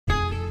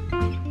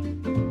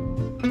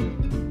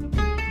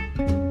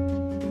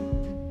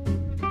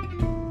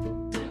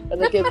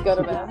the kids go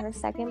to bed. Her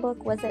second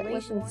book was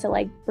to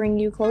like bring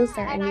you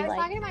closer and I be was like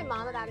talking to my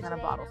mom about it On a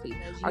today. bottle feed.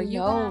 Are you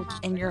know,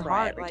 in your cry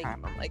heart, every like,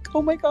 time. I'm like,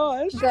 oh my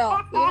gosh. Girl,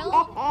 you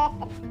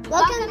know?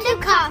 Welcome to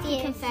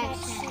Coffee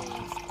Confessions.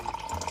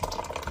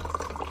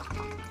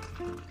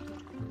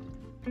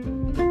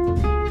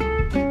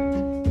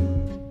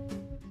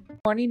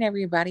 Morning,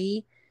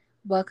 everybody.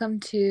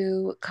 Welcome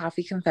to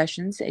Coffee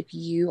Confessions. If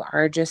you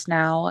are just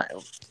now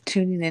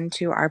tuning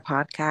into our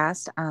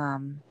podcast,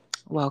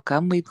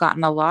 welcome. We've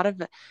gotten a lot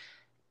of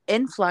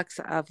influx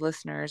of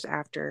listeners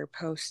after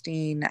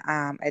posting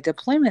a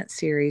deployment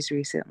series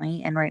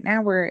recently, and right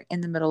now we're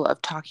in the middle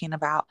of talking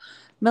about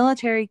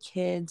military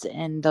kids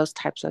and those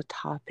types of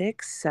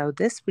topics. So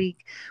this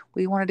week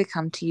we wanted to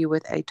come to you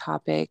with a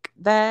topic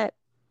that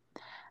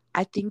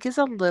I think is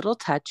a little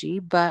touchy,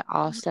 but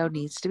also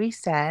needs to be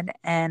said.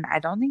 And I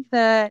don't think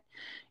that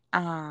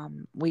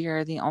we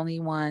are the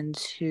only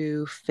ones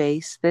who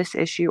face this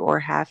issue or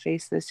have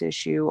faced this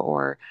issue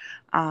or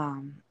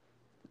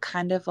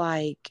kind of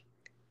like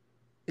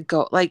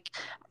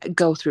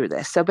go through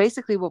this. So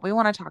basically what we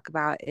want to talk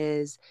about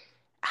is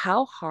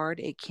how hard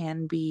it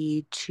can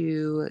be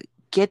to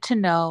get to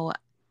know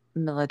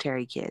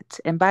military kids.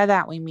 And by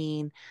that we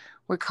mean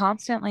we're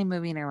constantly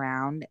moving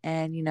around,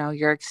 and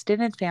your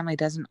extended family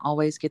doesn't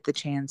always get the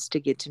chance to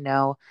get to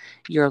know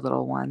your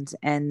little ones.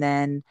 And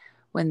then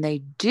when they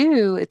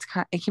do, it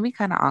can be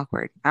kind of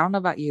awkward. I don't know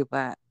about you,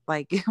 but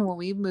like when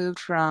we moved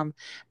from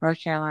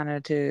North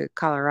Carolina to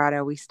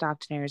Colorado, we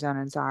stopped in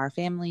Arizona and saw our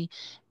family,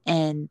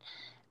 and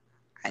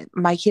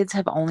my kids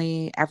have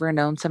only ever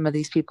known some of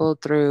these people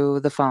through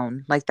the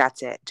phone. Like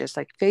that's it. Just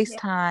like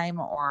FaceTime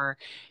or,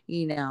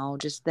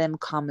 just them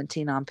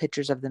commenting on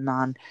pictures of them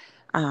on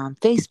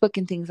Facebook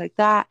and things like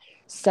that.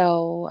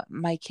 So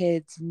my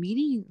kids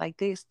meeting,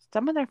 like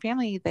some of their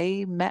family,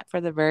 they met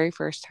for the very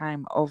first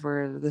time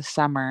over the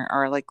summer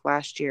or like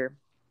last year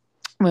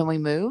when we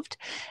moved.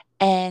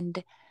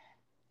 And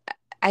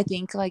I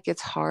think like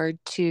it's hard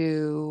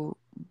to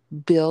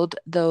build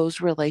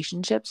those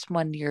relationships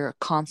when you're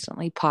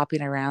constantly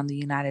popping around the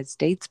United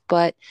States.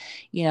 But,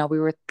 we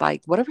were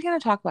like, what are we going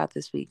to talk about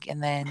this week?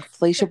 And then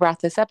Felicia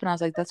brought this up and I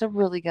was like, that's a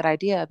really good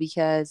idea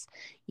because,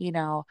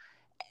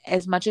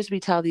 as much as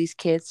we tell these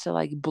kids to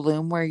like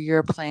bloom where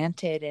you're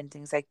planted and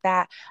things like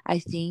that, I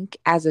think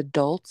as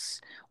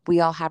adults,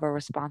 we all have a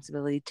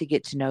responsibility to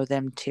get to know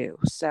them too.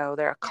 So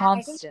they're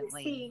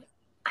constantly.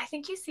 I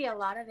think you see a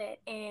lot of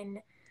it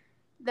in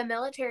the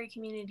military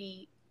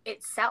community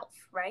itself,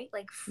 right?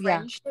 Like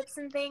friendships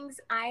and things.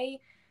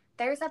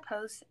 There's a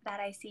post that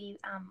I see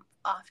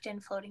often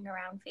floating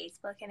around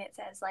Facebook, and it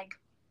says like,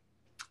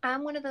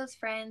 I'm one of those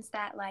friends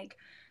that like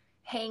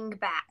hang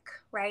back,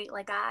 right?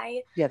 Like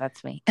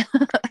that's me.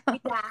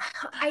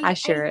 I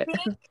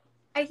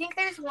think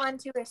there's one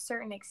to a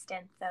certain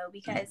extent though,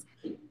 because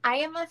I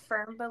am a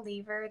firm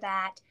believer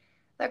that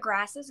the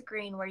grass is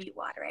green where you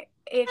water it.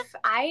 If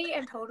I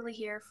am totally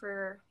here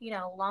for,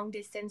 long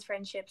distance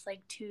friendships,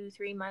 like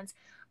 2-3 months,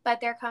 but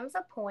there comes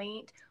a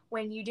point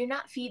when you do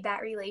not feed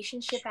that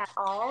relationship at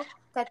all,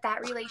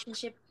 that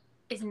relationship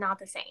is not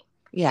the same.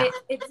 Yeah.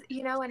 It's,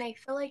 and I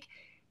feel like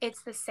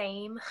it's the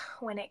same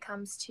when it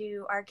comes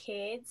to our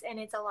kids, and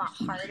it's a lot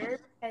harder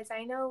because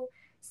I know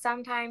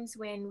sometimes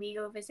when we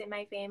go visit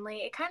my family,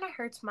 it kind of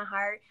hurts my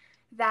heart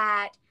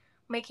that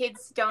my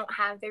kids don't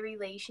have the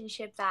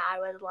relationship that I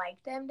would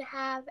like them to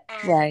have.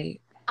 And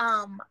right.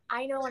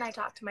 I know when I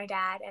talk to my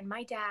dad, and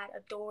my dad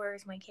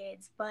adores my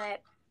kids,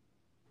 but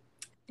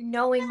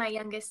knowing my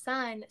youngest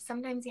son,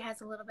 sometimes he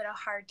has a little bit of a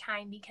hard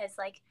time because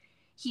like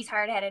he's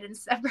hard-headed and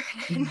stubborn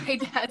and my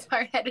dad's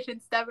hard-headed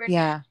and stubborn.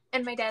 Yeah.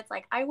 And my dad's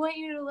like, I want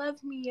you to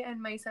love me. And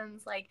my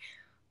son's like,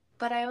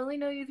 but I only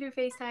know you through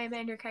FaceTime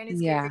and you're kind of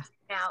scared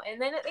now.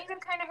 And then it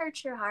kind of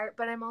hurts your heart.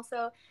 But I'm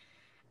also,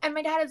 and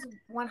my dad is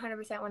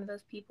 100% one of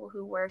those people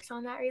who works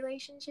on that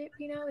relationship,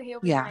 he'll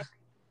be like,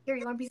 here,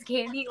 you want a piece of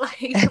candy? Like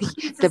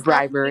the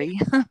bribery.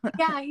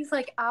 Yeah, he's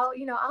like, I'll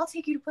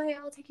take you to play.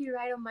 I'll take you to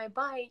ride on my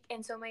bike.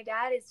 And so my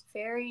dad is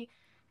very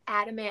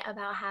adamant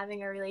about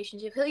having a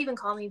relationship. He'll even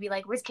call me and be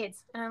like, where's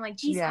kids? And I'm like,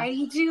 geez,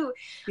 Heidi too.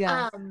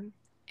 Yeah.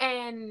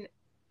 And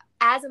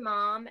as a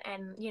mom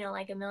and,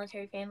 like a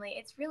military family,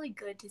 it's really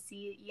good to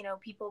see,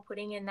 people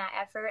putting in that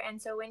effort.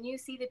 And so when you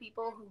see the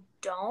people who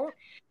don't,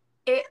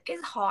 it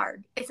is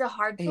hard. It's a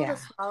hard pill to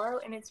swallow,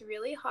 and it's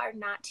really hard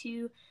not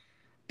to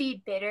be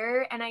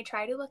bitter. And I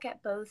try to look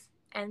at both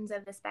ends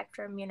of the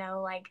spectrum,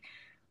 like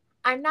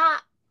I'm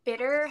not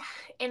bitter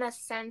in a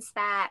sense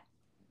that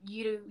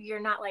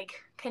you're not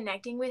like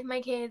connecting with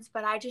my kids,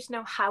 but I just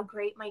know how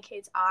great my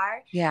kids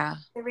are. Yeah.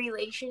 The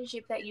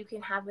relationship that you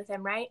can have with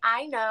them, right?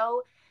 I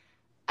know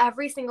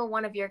every single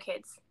one of your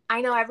kids.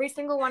 I know every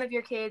single one of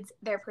your kids,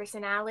 their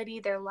personality,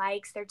 their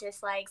likes, their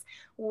dislikes,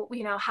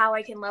 how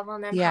I can love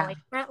on them, how I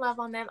can't love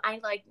on them.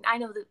 I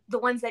know the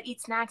ones that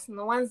eat snacks and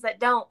the ones that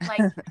don't.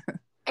 Like,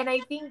 and I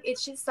think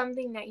it's just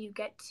something that you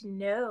get to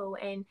know.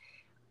 And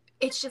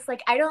it's just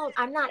like,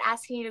 I'm not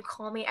asking you to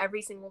call me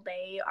every single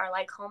day or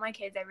like call my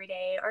kids every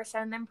day or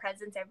send them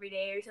presents every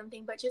day or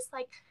something, but just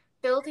like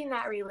building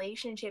that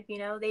relationship,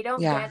 they don't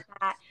get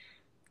that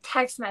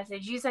text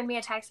message. You send me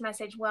a text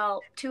message.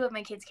 Well, two of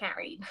my kids can't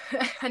read.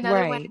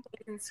 Another one Right.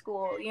 is in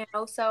school, you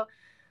know? So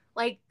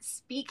like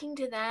speaking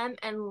to them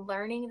and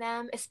learning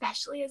them,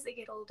 especially as they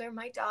get older.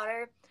 My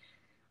daughter,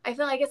 I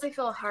guess I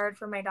feel hard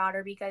for my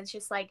daughter because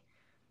just like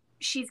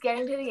she's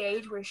getting to the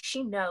age where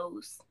she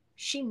knows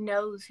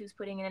who's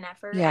putting in an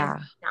effort and Yeah,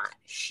 who's not.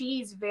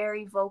 She's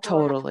very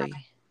vocal about, totally.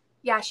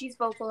 yeah, she's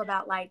vocal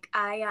about like,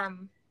 I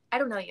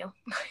don't know you.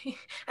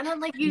 And I'm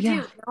like, you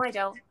Yeah. do. No, I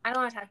don't. I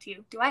don't want to talk to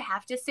you. Do I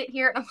have to sit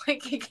here? And I'm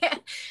like, you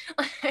can't.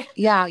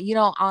 Yeah,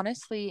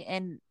 honestly,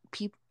 and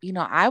people,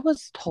 I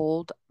was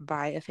told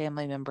by a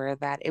family member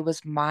that it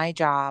was my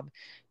job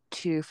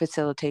to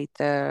facilitate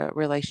the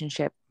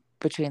relationship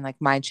between like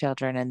my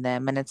children and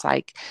them. And it's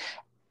like,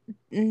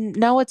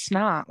 no, it's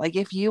not. Like,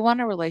 if you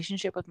want a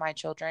relationship with my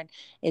children,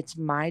 it's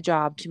my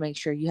job to make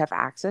sure you have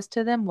access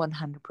to them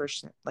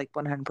 100%, like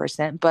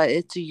 100%. But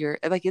it's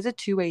a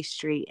two-way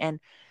street. And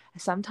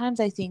sometimes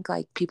I think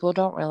like people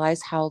don't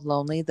realize how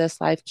lonely this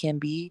life can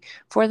be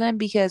for them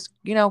because,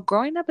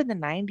 growing up in the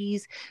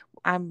 90s,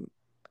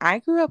 I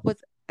grew up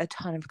with a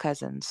ton of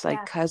cousins, like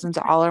Yeah. cousins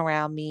all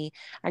around me.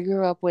 I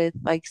grew up with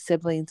like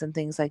siblings and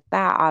things like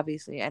that,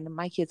 obviously. And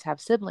my kids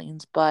have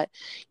siblings, but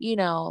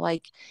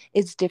like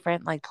it's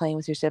different like playing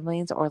with your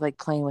siblings or like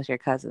playing with your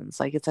cousins.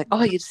 Like it's like, oh,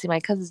 I get to see my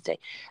cousins today.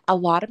 A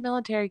lot of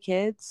military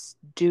kids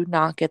do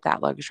not get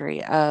that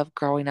luxury of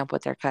growing up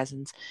with their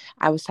cousins.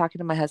 I was talking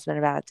to my husband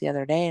about it the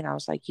other day and I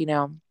was like,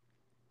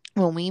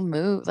 when we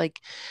move,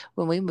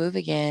 when we move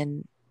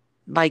again,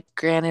 like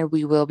granted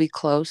we will be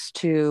close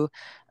to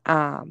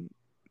um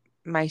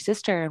my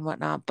sister and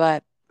whatnot,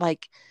 but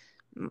like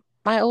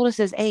my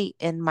oldest is 8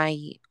 and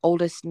my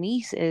oldest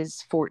niece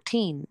is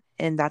 14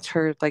 and that's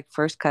her like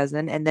first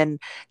cousin, and then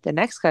the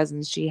next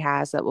cousins she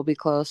has that will be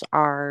close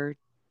are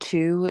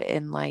 2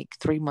 and like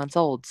 3 months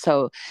old.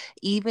 So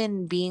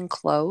even being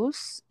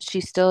close, she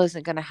still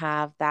isn't going to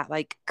have that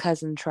like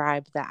cousin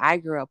tribe that I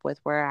grew up with,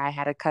 where I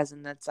had a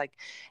cousin that's like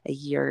a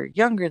year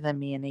younger than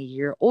me and a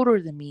year older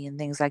than me and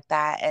things like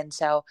that. And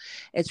so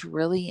it's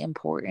really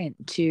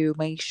important to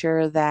make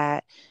sure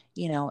that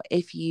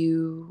if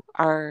you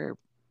are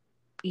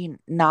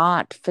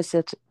not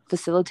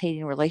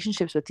facilitating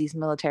relationships with these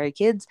military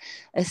kids,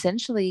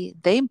 essentially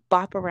they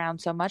bop around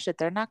so much that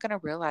they're not going to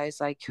realize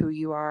like who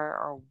you are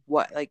or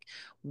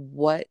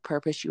what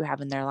purpose you have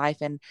in their life.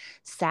 And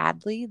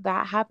sadly,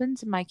 that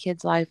happens in my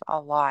kid's life a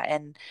lot.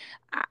 And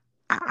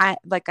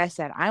like I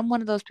said, I'm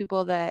one of those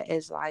people that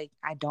is like,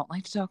 I don't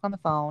like to talk on the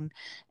phone.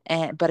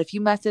 But if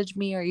you message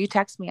me or you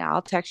text me,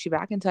 I'll text you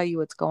back and tell you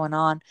what's going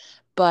on.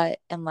 But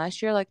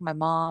unless you're like my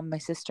mom, my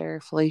sister,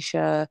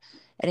 Felicia,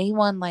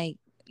 anyone like,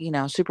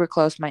 super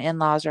close, my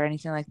in-laws or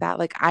anything like that,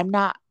 like I'm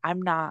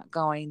not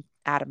going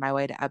out of my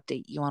way to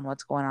update you on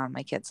what's going on in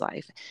my kid's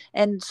life.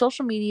 And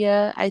social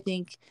media, I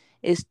think,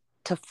 is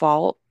to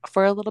fault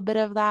for a little bit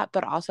of that,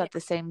 but also at the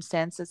same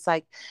sense, it's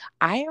like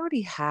I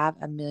already have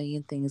a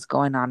million things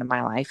going on in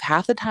my life.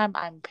 Half the time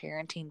I'm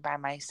parenting by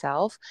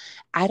myself.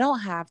 I don't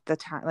have the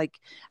time. Like,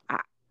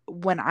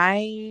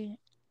 when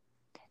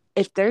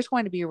if there's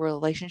going to be a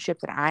relationship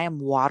that I am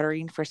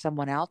watering for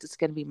someone else, it's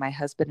going to be my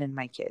husband and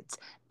my kids.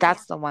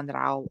 That's the one that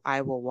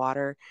I will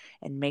water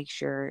and make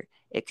sure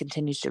it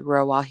continues to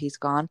grow while he's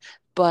gone.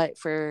 But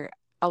for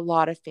a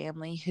lot of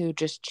family who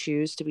just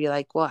choose to be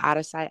like, well, out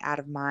of sight, out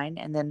of mind,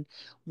 and then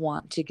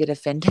want to get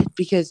offended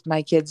because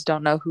my kids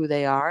don't know who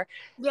they are.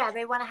 Yeah,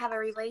 they want to have a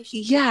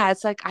relationship. Yeah,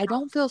 it's like I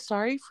don't feel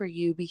sorry for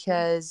you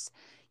because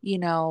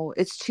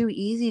it's too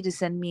easy to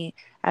send me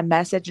a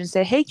message and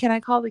say, hey, can I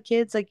call the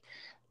kids? Like,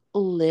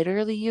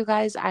 literally, you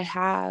guys, I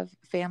have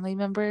family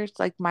members,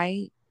 like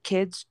my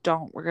kids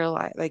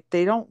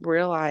they don't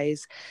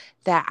realize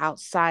that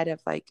outside of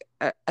like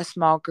a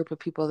small group of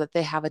people that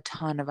they have a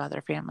ton of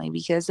other family,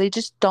 because they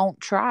just don't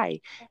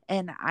try.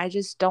 And I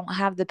just don't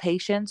have the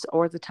patience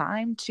or the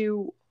time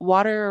to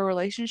water a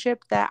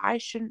relationship that I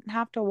shouldn't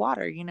have to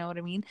water, you know what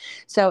I mean?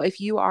 So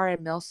if you are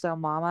a Millstone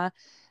mama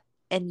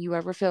and you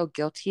ever feel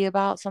guilty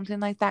about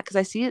something like that, because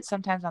I see it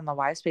sometimes on the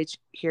Wives page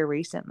here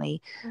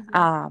recently,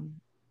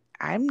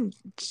 I'm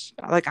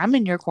I'm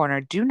in your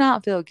corner. Do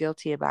not feel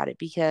guilty about it,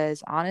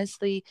 because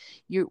honestly,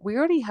 we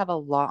already have a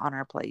lot on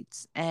our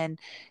plates. And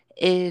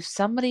if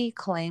somebody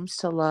claims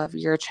to love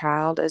your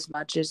child as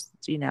much as,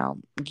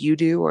 you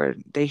do, or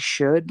they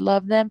should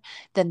love them,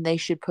 then they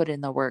should put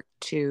in the work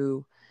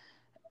to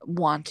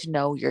want to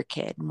know your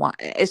kid,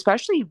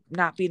 especially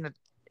not being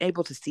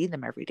able to see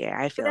them every day.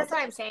 I But feel that's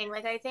what I'm saying.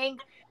 Like, I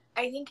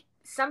think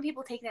some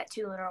people take that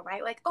too literal,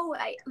 right? Like, oh,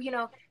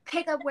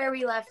 pick up where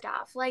we left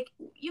off. Like,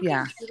 you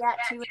Yeah. can do that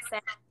to a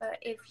sense, but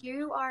if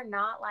you are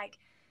not like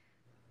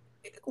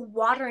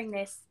watering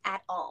this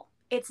at all,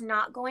 it's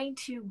not going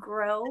to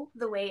grow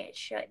the way it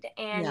should.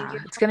 And Yeah,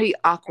 you're it's gonna be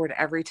awkward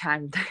every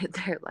time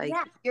they're like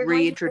you're going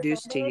to be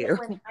reintroduced to offended you.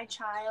 when my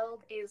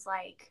child is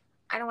like,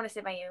 I don't want to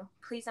sit by you.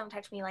 Please don't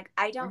touch me. Like,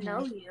 I don't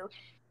know you.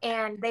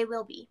 And they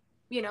will be,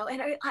 and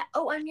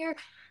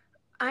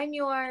I'm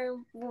your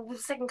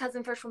second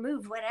cousin first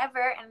removed,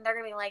 whatever. And they're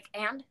going to be like,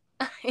 and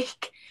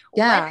like,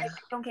 Yeah. what? I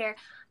don't care.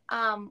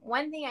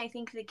 One thing I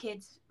think the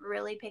kids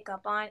really pick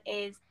up on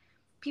is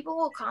people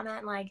will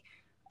comment like,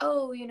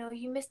 oh,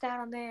 you missed out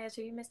on this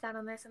or you missed out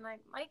on this. And like,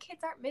 my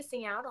kids aren't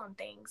missing out on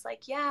things.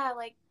 Like, yeah,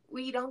 like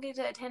we don't get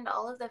to attend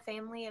all of the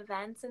family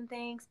events and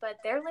things, but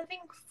they're living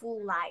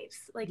full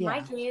lives. Like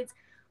my kids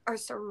are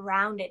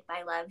surrounded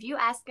by love. You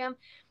ask them,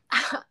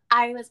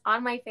 I was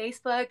on my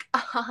Facebook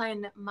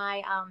on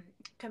my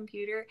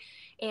computer,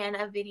 and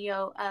a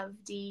video of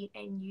Dee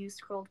and you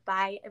scrolled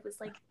by. It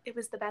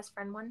was the best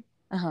friend one.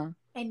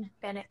 And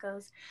Bennett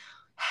goes,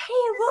 hey,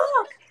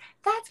 look,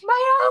 that's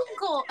my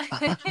uncle.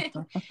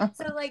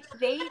 So like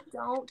they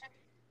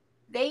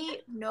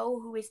know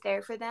who is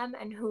there for them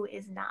and who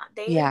is not.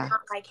 They are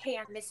not like, hey,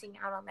 I'm missing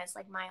out on this,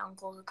 like my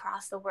uncles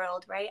across the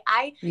world, right?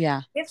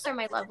 Gifts are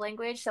my love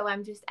language, so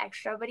I'm just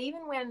extra. But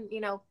even when,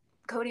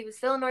 Cody was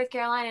still in North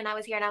Carolina and I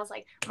was here, and I was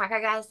like, Mark,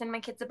 I gotta send my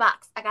kids a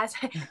box. I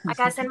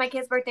gotta send my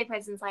kids birthday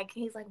presents. Like,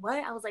 he's like,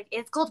 what? I was like,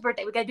 it's Cole's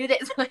birthday. We gotta do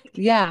this. Like,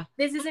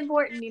 this is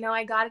important.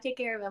 I gotta take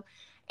care of him.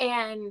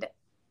 And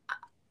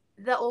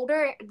the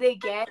older they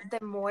get,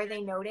 the more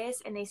they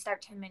notice and they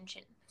start to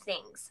mention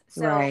things.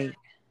 So,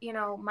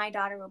 my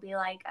daughter will be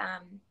like,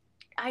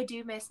 I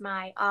do miss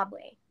my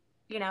abue,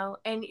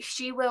 and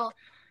she will,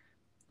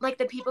 like,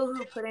 the people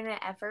who put in an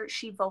effort,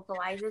 she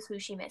vocalizes who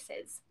she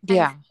misses.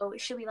 And so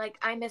she'll be like,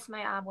 I miss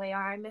my abue, or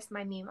I miss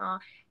my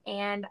mima.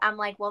 And I'm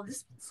like, well,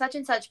 this such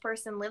and such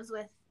person lives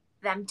with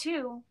them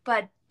too,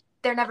 but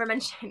they're never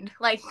mentioned.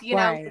 Like,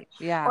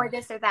 or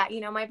this or that.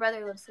 My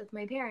brother lives with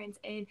my parents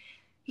and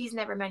he's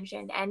never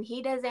mentioned. And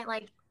he doesn't,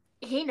 like,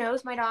 he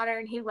knows my daughter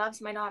and he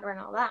loves my daughter and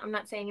all that. I'm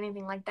not saying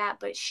anything like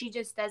that, but she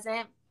just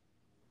doesn't.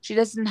 She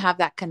doesn't have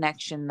that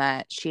connection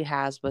that she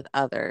has with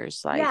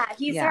others. Like,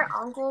 he's her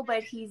uncle,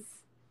 but he's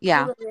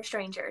totally a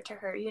stranger to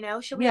her,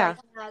 She'll be like,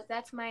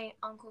 that's my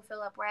Uncle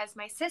Philip. Whereas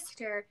my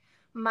sister,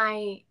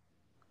 my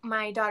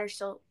daughter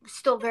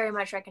still very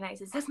much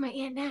recognizes, that's my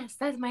Aunt Ness.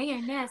 That's my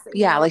Aunt Ness.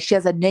 Like she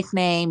has a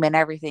nickname and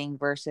everything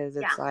versus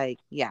it's like,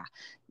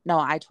 no,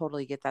 I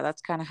totally get that.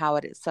 That's kind of how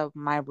it is. So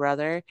my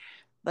brother,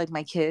 like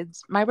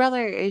my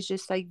brother is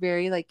just like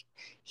very, like,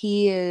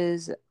 he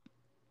is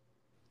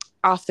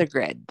off the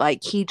grid.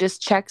 Like he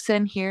just checks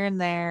in here and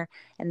there,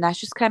 and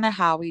that's just kind of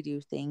how we do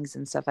things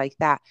and stuff like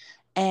that.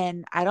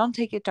 And I don't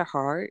take it to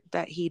heart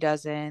that he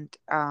doesn't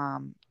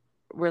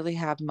really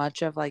have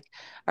much of like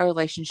a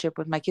relationship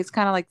with my kids,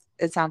 kind of like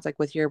it sounds like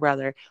with your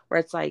brother, where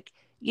it's like,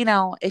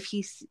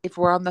 if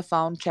we're on the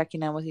phone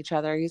checking in with each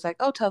other, he's like,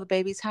 oh, tell the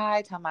babies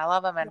hi, tell them I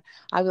love them. And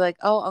I'll be like,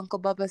 oh, Uncle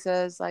Bubba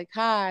says like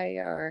hi,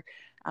 or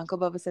Uncle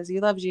Bubba says he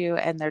loves you.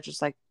 And they're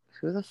just like,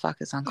 who the fuck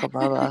is Uncle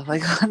Bubba?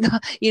 Like,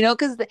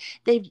 because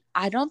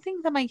I don't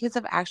think that my kids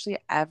have actually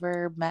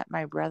ever met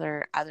my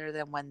brother other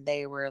than when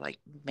they were like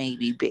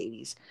maybe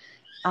babies.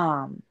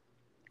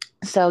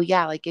 So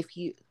yeah, like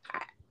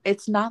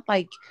it's not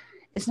like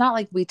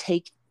we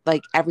take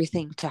like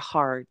everything to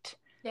heart.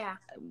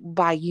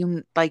 By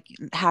you like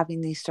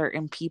having these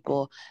certain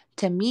people.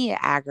 To me, it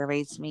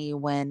aggravates me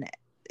when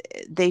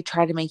they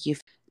try to make you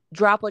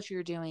drop what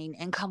you're doing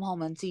and come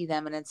home and see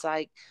them, and it's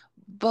like,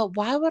 but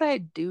why would I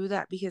do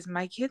that? Because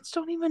my kids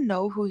don't even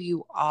know who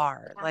you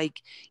are.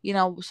 Like,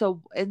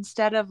 so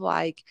instead of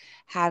like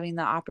having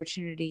the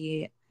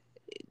opportunity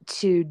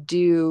to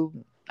do,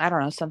 I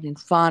don't know, something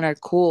fun or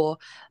cool,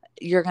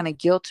 you're going to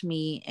guilt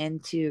me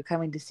into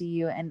coming to see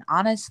you. And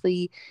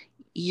honestly,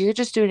 you're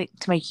just doing it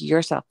to make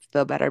yourself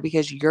feel better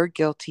because you're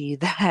guilty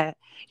that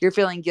you're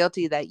feeling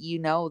guilty that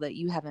that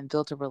you haven't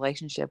built a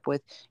relationship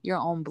with your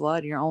own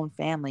blood, your own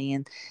family,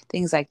 and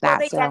things like that.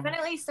 Well, they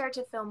definitely start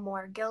to feel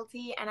more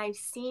guilty, and I've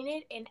seen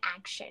it in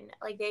action.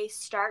 Like, they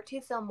start to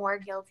feel more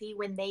guilty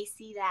when they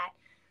see that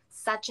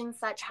such and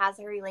such has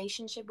a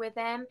relationship with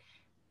them.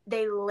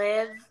 They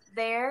live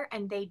there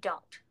and they don't.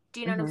 Do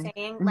you know what I'm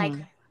saying?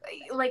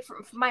 Like for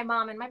my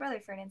mom and my brother,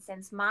 for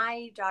instance,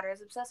 my daughter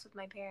is obsessed with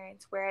my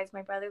parents, whereas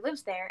my brother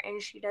lives there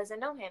and she doesn't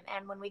know him.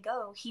 And when we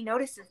go, he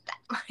notices that.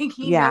 Like,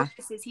 he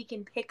notices, he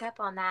can pick up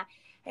on that,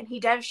 and he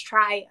does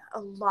try a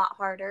lot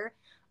harder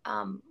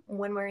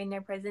when we're in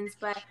their presence.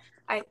 But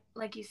I,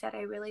 like you said,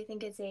 I really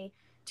think it's a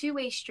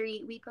two-way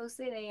street. We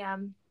posted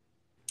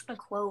a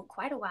quote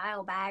quite a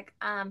while back,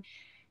 and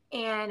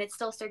it's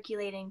still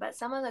circulating. But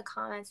some of the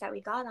comments that we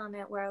got on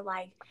it were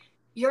like,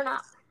 "You're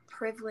not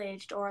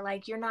privileged," or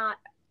like, "You're not."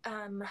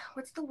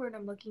 What's the word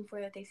I'm looking for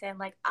that they said?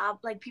 Like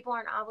people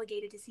aren't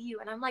obligated to see you.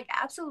 And I'm like,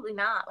 absolutely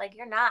not. Like,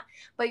 you're not.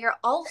 But you're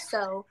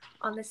also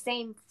on the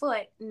same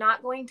foot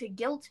not going to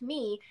guilt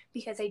me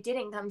because I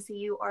didn't come see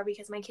you, or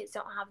because my kids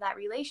don't have that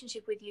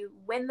relationship with you,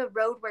 when the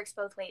road works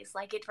both ways.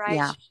 Like, it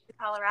drives to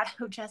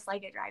Colorado just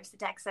like it drives to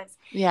Texas.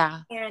 Yeah.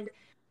 And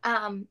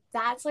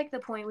that's like the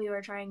point we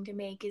were trying to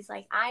make, is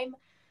like, I'm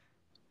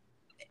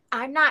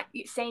not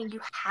saying you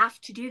have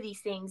to do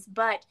these things,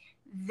 but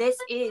this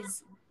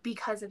is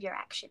because of your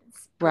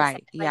actions.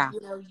 Right. Like,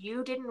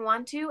 you didn't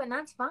want to, and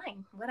that's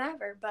fine,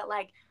 whatever. But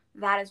like,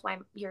 that is why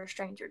you're a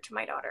stranger to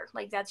my daughter.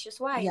 Like, that's just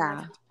why. And Yeah.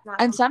 that's not And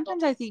comfortable.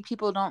 sometimes I think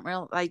people don't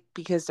real like,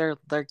 because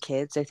they're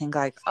kids, they think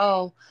like,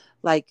 oh,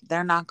 like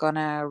they're not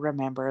gonna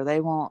remember. They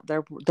won't.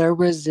 They're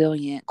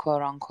resilient,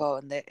 quote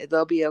unquote, and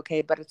they'll be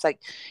okay. But it's like,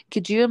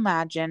 could you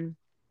imagine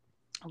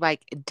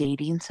like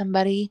dating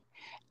somebody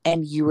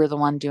and you were the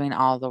one doing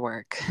all the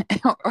work,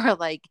 or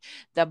like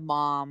the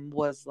mom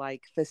was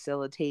like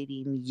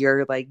facilitating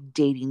your like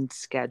dating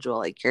schedule,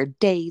 like your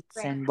dates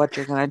Right. and what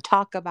you're going to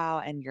talk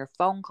about and your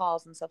phone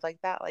calls and stuff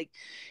like that. Like,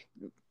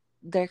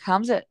 there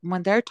comes a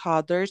when they're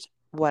toddlers,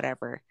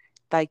 whatever,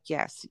 like,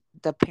 yes,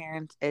 the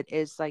parents, it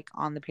is like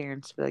on the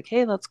parents to be like,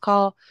 hey, let's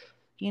call,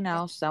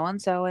 so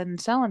and so and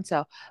so and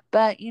so.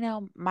 But,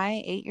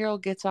 my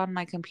 8-year-old gets on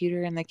my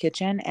computer in the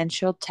kitchen and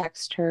she'll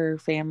text her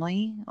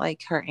family,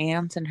 like her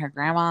aunts and her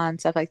grandma and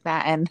stuff like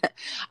that. And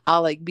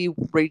I'll like be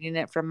reading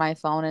it from my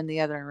phone in the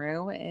other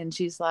room. And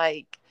she's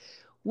like,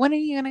 when are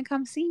you going to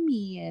come see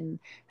me? And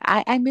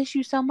I miss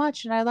you so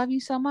much. And I love you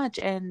so much.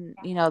 And,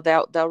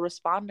 they'll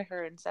respond to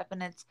her and stuff.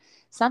 And it's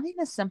something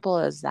as simple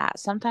as that.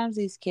 Sometimes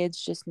these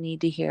kids just need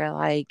to hear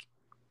like,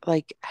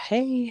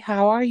 hey,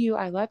 how are you?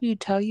 I love you.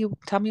 Tell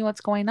me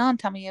what's going on.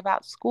 Tell me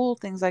about school,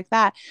 things like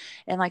that.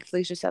 And like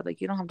Felicia said,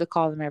 like, you don't have to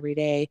call them every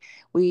day.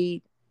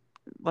 We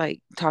like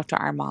talk to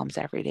our moms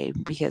every day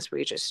because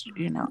we just,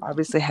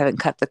 obviously haven't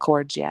cut the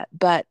cords yet,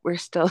 but we're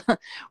still,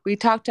 we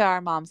talk to our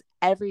moms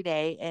every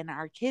day, and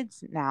our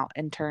kids now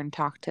in turn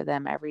talk to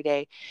them every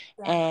day.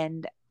 Yeah.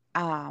 And,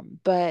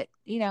 but,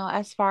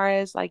 as far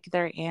as like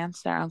their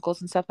aunts, their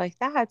uncles and stuff like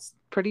that, it's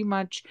pretty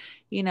much,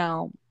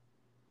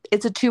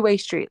 it's a two-way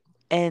street.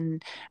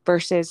 And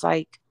versus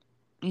like,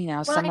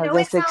 Well, some I of know it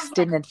this sounds like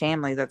extended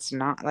family that's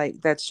not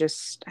like, that's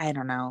just, I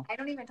don't know. I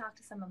don't even talk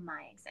to some of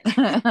my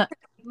extended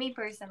me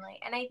personally.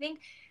 And I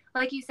think,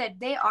 like you said,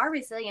 they are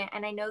resilient.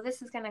 And I know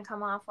this is going to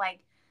come off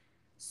like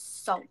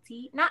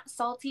salty, not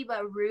salty,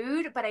 but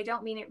rude. But I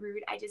don't mean it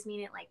rude. I just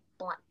mean it like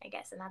blunt, I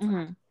guess. And that's what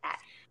I'm at.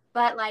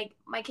 But like,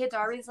 my kids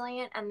are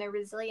resilient, and they're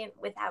resilient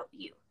without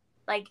you.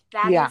 Like,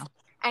 that is,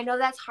 I know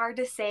that's hard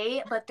to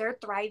say, but they're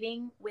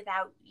thriving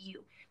without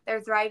you.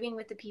 They're thriving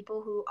with the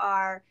people who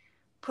are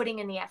putting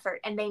in the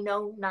effort, and they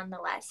know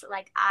nonetheless.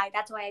 Like,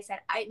 that's why I said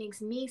it makes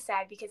me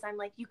sad, because I'm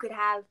like, you could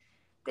have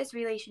this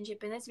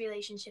relationship and this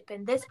relationship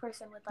and this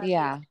person would love you.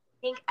 I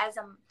think as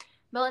a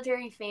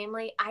military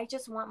family, I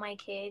just want my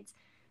kids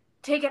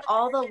to get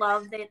all the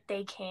love that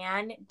they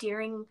can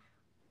during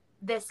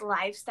this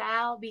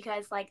lifestyle,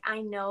 because like,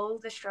 I know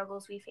the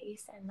struggles we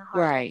face and the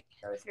hard times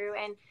we go through.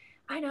 And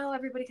I know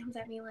everybody comes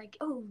at me like,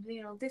 oh,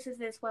 this is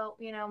this. Well,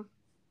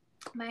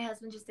 my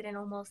husband just did an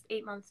almost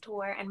 8-month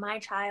tour, and my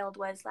child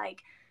was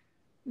like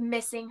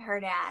missing her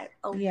dad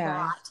a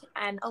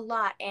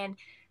lot. And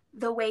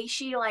the way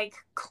she like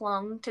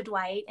clung to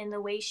Dwight, and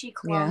the way she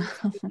clung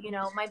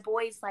to, my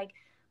boys, like,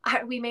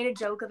 we made a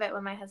joke of it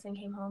when my husband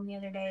came home the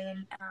other day,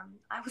 and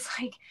I was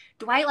like,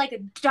 Dwight like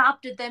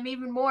adopted them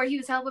even more. He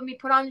was helping me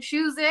put on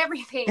shoes and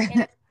everything.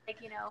 And like,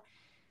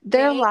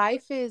 their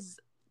life is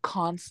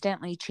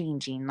constantly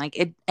changing. Like,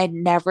 it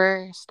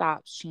never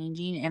stops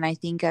changing. And I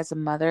think as a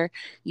mother,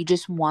 you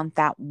just want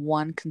that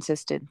one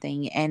consistent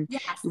thing. And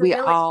we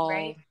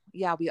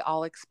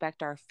all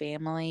expect our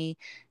family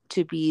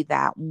to be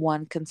that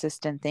one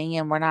consistent thing.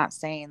 And we're not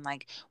saying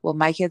like, well,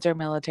 my kids are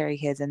military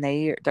kids and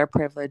they're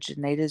privileged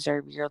and they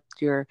deserve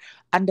your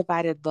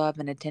undivided love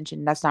and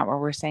attention. That's not what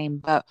we're saying.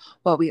 But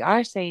what we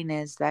are saying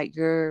is that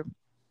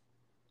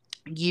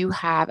you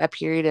have a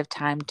period of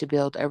time to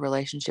build a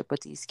relationship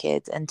with these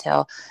kids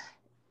until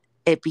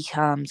it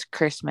becomes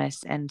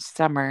Christmas and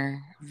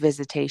summer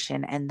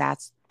visitation. And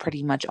that's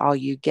pretty much all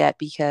you get,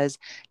 because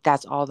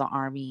that's all the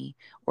Army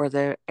or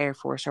the Air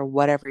Force or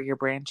whatever your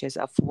branch is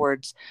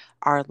affords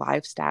our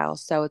lifestyle.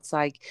 So it's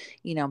like,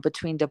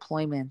 between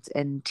deployments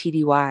and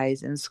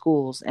TDYs and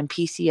schools and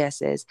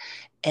PCSs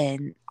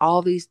and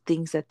all these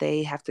things that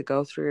they have to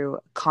go through,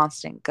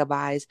 constant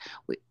goodbyes.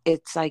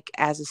 It's like,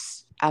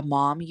 as a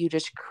mom, you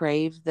just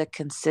crave the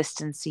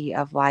consistency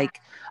of like,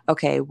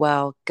 okay,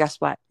 well, guess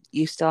what?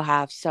 You still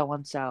have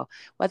so-and-so,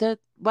 whether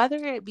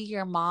it be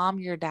your mom,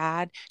 your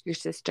dad, your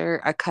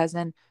sister, a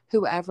cousin,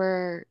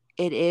 whoever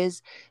it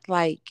is,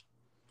 like,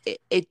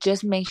 it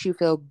just makes you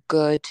feel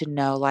good to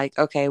know, like,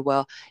 okay,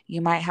 well,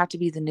 you might have to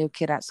be the new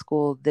kid at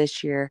school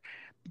this year,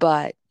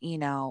 but,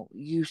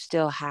 you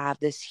still have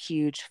this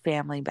huge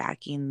family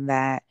backing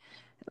that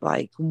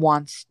like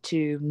wants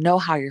to know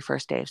how your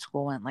first day of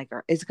school went, like,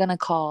 or is going to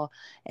call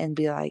and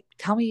be like,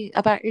 tell me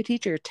about your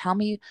teacher. Tell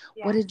me,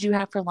 what did you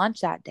have for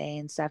lunch that day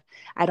and stuff.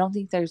 I don't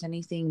think there's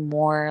anything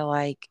more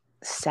like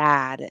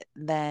sad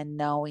than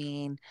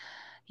knowing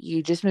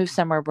you just moved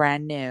somewhere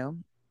brand new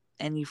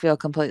and you feel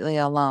completely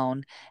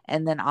alone.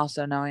 And then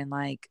also knowing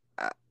like,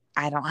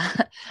 I don't,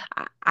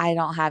 I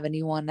don't have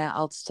anyone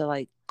else to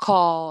like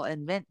call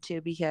and vent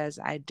to, because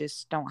I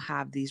just don't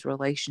have these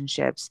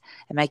relationships,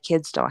 and my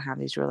kids don't have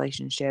these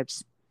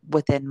relationships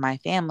within my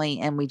family.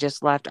 And we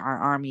just left our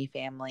Army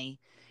family,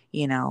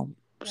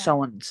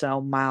 so and so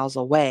miles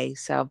away.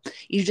 So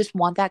you just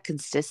want that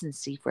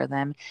consistency for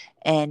them.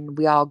 And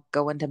we all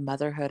go into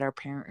motherhood or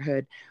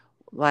parenthood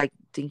like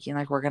thinking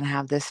like we're going to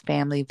have this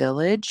family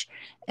village.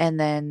 And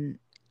then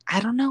I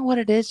don't know what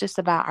it is just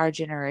about our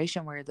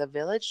generation where the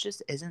village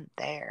just isn't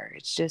there.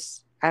 It's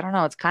just, I don't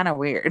know. It's kind of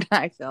weird,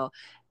 I feel.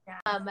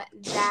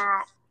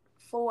 That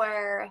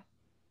for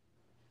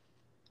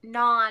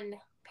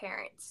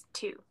non-parents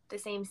too, the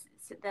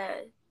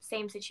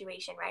same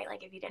situation, right?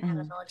 Like if you didn't have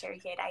a military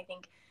kid, I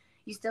think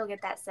you still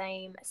get that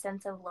same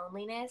sense of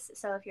loneliness.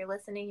 So if you're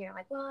listening, you're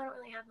like, well, I don't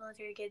really have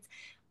military kids,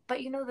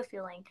 but you know the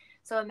feeling.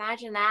 So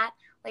imagine that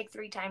like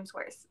 3 times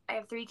worse. I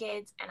have 3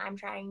 kids and I'm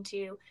trying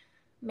to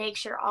make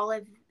sure all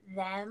of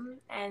them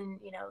and,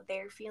 you know,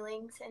 their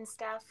feelings and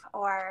stuff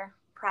are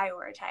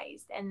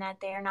prioritized and that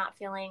they're not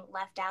feeling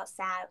left out,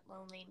 sad,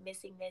 lonely,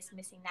 missing this,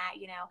 missing that.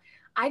 You know,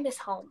 I miss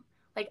home.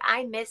 Like,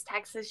 I miss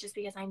Texas just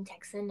because I'm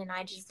Texan and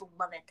I just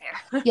love it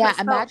there. Yeah,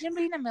 So, imagine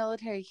being a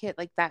military kid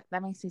like that.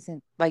 That makes me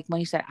think, like when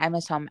you said I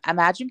miss home,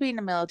 imagine being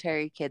a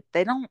military kid.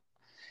 They don't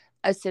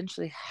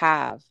essentially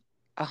have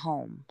a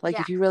home. Like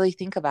Yeah. if you really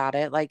think about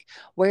it, like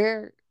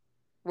where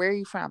are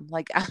you from?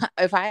 Like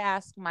if I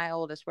ask my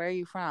oldest, where are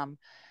you from?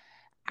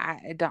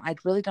 I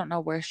really don't know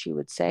where she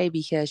would say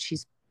because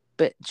she's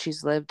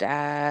lived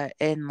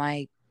in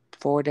like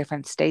 4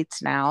 different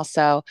states now.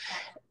 So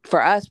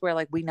for us, we're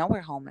like, we know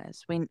where home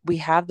is. We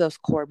have those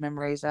core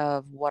memories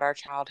of what our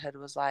childhood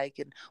was like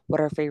and what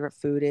our favorite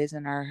food is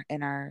in our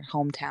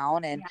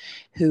hometown and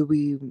who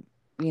we,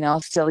 you know,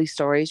 silly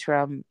stories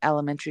from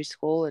elementary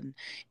school and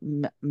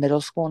middle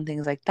school and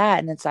things like that.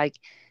 And it's like,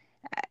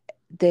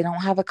 they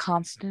don't have a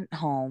constant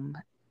home.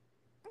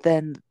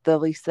 Then the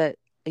least that,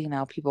 you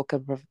know, people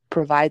could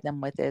provide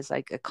them with is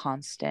like a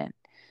constant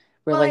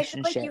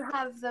relationship. Well, I feel like you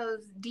have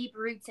those deep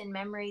roots and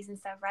memories and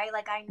stuff, right?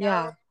 Like I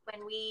know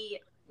when we,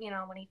 you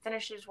know, when he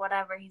finishes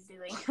whatever he's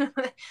doing,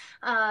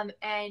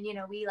 and you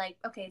know, we like,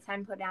 okay, it's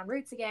time to put down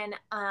roots again.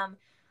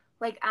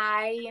 Like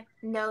I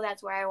know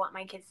that's where I want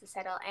my kids to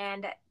settle,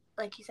 and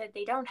like you said,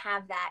 they don't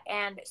have that,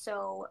 and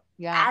so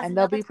and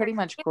they'll be pretty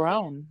much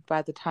grown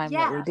by the time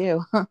that we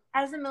do.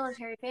 As a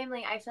military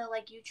family, I feel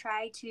like you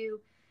try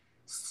to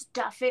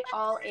stuff it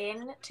all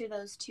in to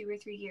those 2 or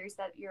 3 years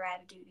that you're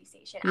at a duty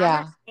station. I'm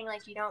not saying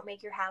like you don't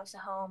make your house a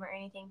home or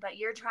anything, but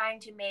you're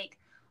trying to make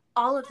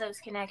all of those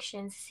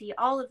connections, see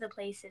all of the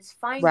places,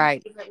 find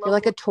right. You're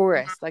like a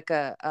tourist, like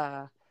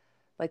a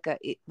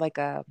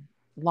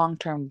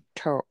long-term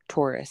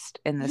tourist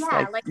in this. You're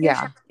trying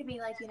to be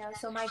like, you know,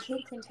 so my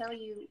kid can tell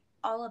you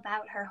all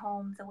about her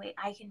home the way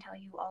I can tell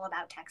you all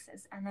about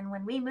Texas. And then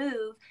when we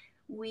move,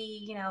 we,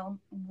 you know,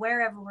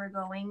 wherever we're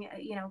going,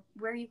 you know,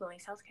 where are you going?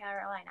 South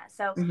Carolina.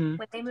 So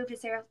when they move to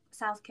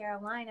South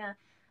Carolina,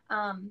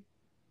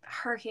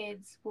 her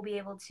kids will be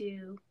able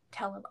to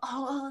tell them,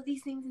 oh, all of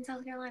these things in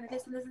South Carolina,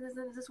 this and this and this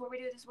and this is what we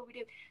do, this is what we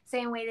do.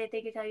 Same way that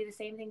they could tell you the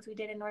same things we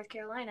did in North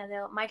Carolina.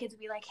 My kids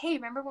would be like, hey,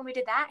 remember when we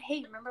did that?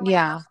 Hey, remember when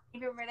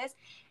remember this?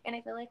 And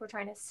I feel like we're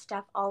trying to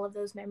stuff all of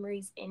those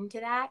memories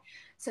into that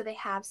so they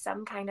have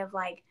some kind of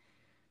like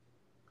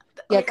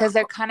because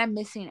they're kind of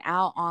missing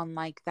out on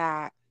like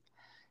that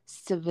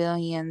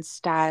civilian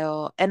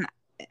style, and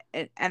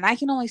I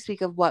can only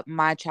speak of what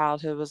my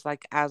childhood was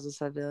like as a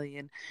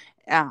civilian,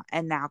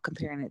 and now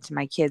comparing it to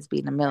my kids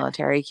being a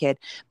military kid.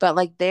 But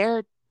like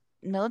their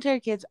military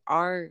kids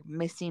are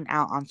missing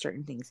out on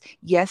certain things.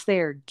 Yes, they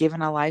are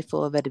given a life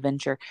full of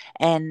adventure,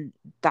 and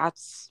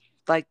that's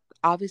like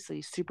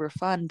obviously super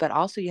fun. But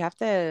also you have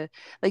to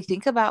like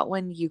think about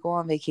when you go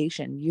on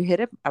vacation, you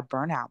hit a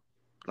burnout.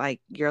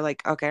 Like you're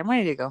like, okay, I'm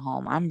ready to go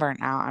home. I'm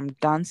burnt out. I'm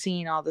done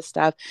seeing all this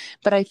stuff.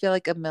 But I feel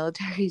like a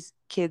military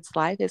kid's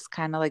life is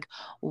kind of like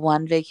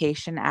one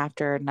vacation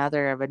after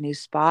another of a new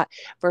spot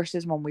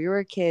versus when we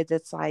were kids,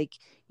 it's like,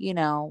 you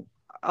know,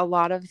 a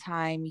lot of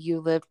time you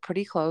lived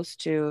pretty close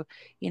to,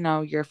 you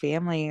know, your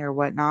family or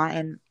whatnot.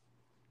 And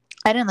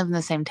I didn't live in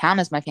the same town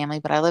as my family,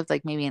 but I lived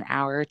like maybe an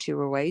hour or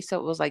 2 away. So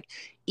it was like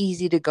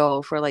easy to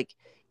go for like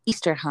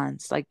Easter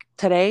hunts. Like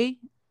today,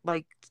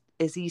 like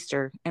is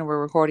Easter and we're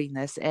recording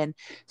this. And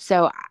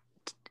so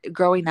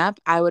growing up,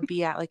 I would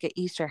be at like an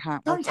Easter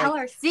hunt. Don't tell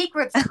our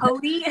secrets,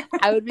 Cody.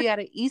 I would be at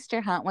an Easter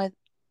hunt with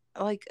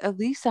like at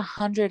least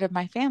 100 of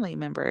my family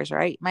members,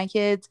 right? My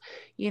kids,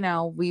 you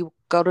know, we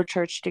go to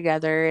church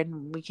together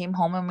and we came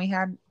home and we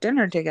had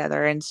dinner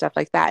together and stuff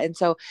like that. And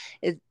so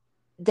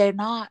they're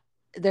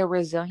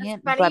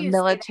resilient, but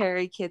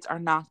military kids are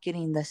not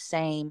getting the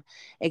same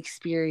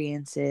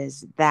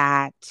experiences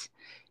that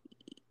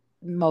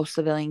most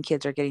civilian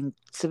kids are getting.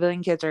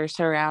 Civilian kids are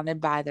surrounded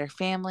by their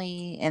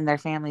family and their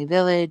family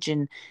village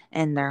and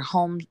their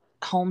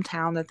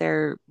hometown that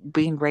they're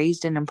being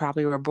raised in and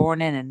probably were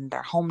born in and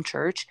their home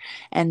church.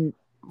 And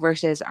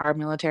versus our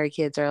military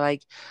kids are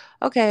like,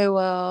 okay,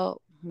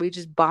 well, we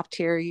just bopped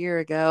here a year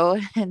ago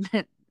and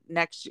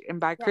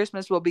by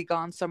Christmas we'll be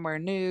gone somewhere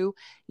new.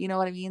 You know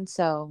what I mean?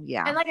 So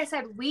yeah. And like I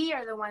said, we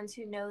are the ones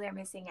who know they're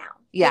missing out.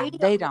 Yeah,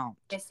 they don't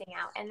missing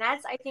out. And I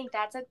think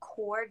that's a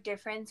core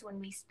difference when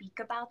we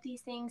speak about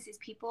these things is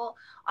people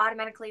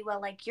automatically,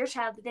 well, like your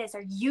child did this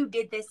or you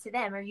did this to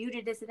them or you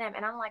did this to them.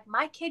 And I'm like,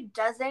 my kid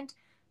doesn't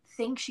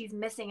think she's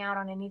missing out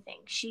on anything.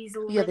 She's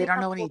living they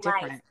don't know any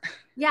different.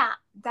 Yeah,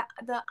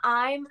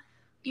 I'm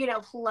you know,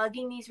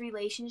 plugging these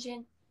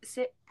relationships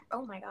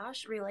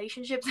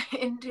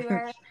into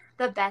her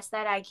the best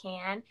that I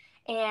can.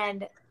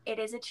 And it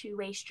is a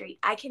two-way street.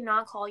 I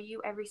cannot call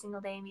you every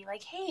single day and be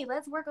like, hey,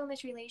 let's work on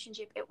this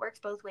relationship. It works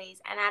both ways.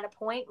 And at a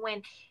point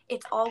when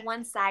it's all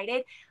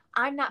one-sided,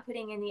 I'm not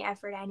putting in the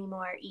effort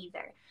anymore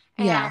either.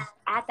 And Yeah.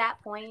 at that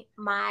point,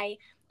 I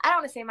don't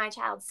want to say my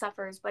child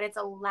suffers, but it's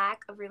a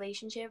lack of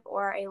relationship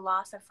or a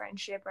loss of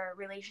friendship or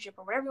relationship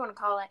or whatever you want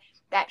to call it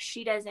that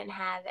she doesn't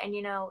have. And,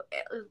 you know,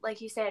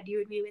 like you said, you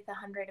would be with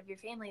 100 of your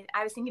family.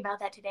 I was thinking about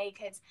that today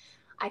because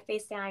we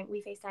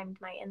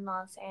FaceTimed my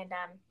in-laws and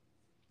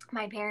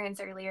my parents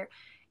earlier.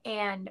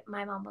 And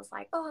my mom was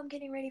like, oh, I'm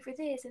getting ready for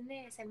this and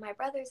this. And my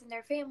brothers and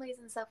their families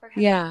and stuff are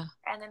having. Yeah.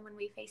 And then when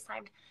we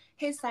FaceTimed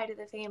his side of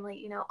the family,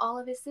 you know, all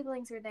of his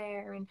siblings were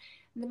there and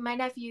my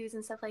nephews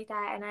and stuff like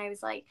that. And I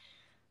was like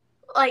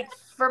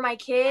for my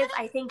kids,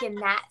 I think in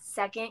that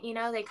second, you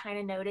know, they kind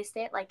of noticed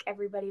it, like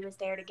everybody was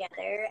there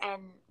together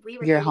and we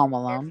were You're getting home there,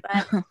 alone.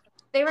 but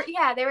they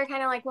were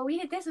kind of like, well, we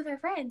did this with our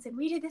friends and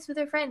we did this with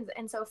our friends.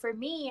 And so for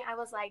me, I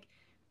was like,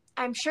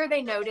 I'm sure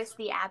they noticed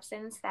the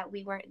absence that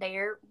we weren't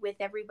there with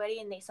everybody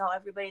and they saw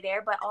everybody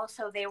there, but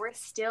also they were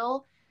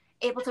still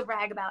able to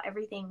brag about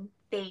everything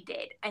they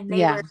did. And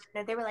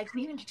they were like,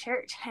 we went to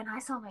church and I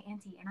saw my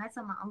auntie and I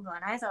saw my uncle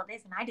and I saw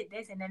this and I did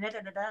this and da, da, da,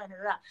 da, da,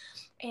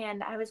 da.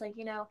 And I was like,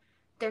 you know,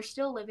 they're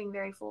still living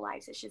very full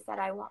lives. It's just that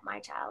I want my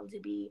child to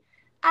be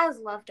as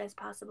loved as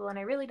possible. And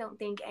I really don't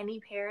think any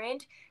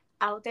parent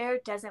out there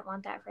doesn't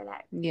want that for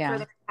that. Yeah. For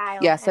their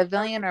child. Yeah.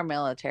 Civilian or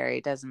military,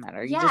 it doesn't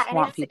matter. You just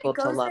want people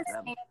to love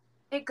them.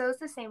 It goes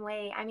the same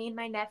way. I mean,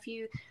 my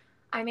nephew,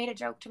 I made a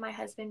joke to my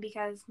husband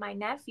because my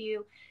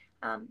nephew,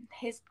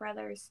 his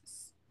brother's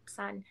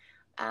son,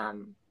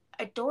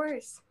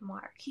 adores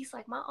Mark. He's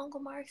like, my Uncle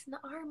Mark's in the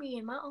Army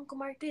and my Uncle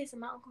Mark this and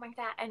my Uncle Mark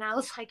that. And I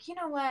was like, you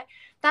know what?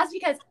 That's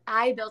because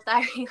I built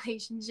that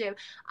relationship.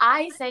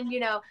 I send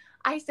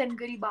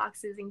goodie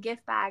boxes and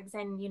gift bags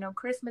and, you know,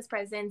 Christmas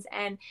presents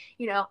and,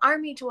 you know,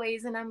 Army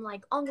toys. And I'm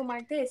like, Uncle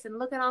Mark this and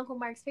look at Uncle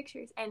Mark's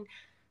pictures. And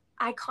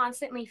I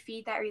constantly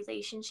feed that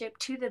relationship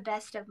to the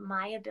best of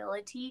my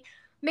ability.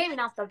 Maybe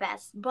not the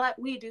best, but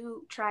we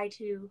do try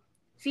to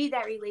feed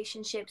that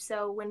relationship.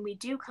 So when we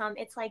do come,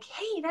 it's like,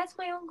 hey, that's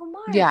my Uncle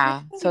Mark.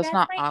 Yeah. Hey, So it's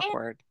not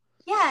awkward.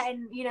 Yeah.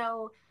 And, you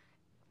know,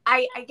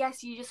 I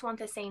guess you just want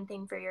the same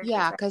thing for your kids.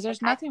 Yeah, because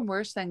there's nothing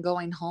worse than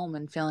going home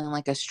and feeling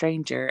like a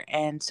stranger.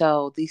 And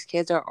so these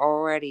kids are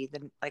already,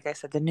 like I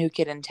said, the new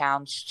kid in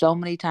town so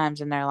many times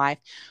in their life.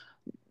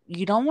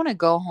 You don't want to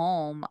go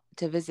home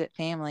to visit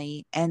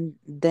family and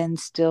then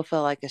still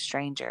feel like a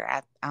stranger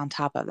on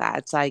top of that.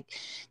 It's like,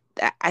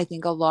 I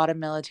think a lot of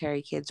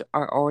military kids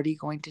are already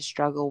going to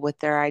struggle with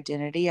their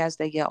identity as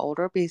they get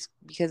older because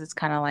it's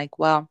kind of like,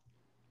 well,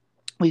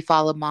 we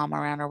follow mom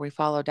around or we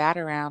follow dad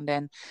around,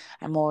 and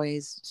I'm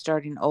always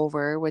starting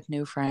over with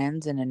new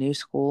friends in a new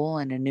school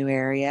and a new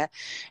area.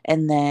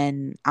 And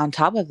then on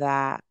top of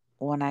that,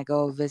 when I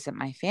go visit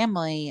my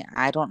family,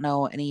 I don't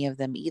know any of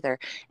them either.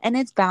 And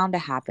it's bound to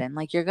happen.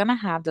 Like, you're going to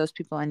have those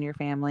people in your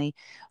family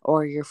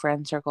or your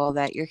friend circle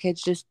that your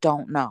kids just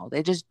don't know.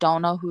 They just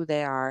don't know who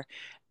they are.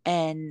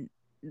 And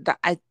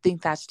I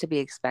think that's to be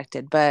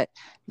expected. But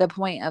the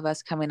point of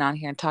us coming on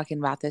here and talking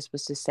about this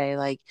was to say,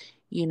 like,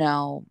 you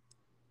know,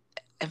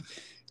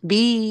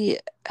 be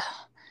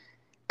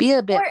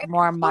a bit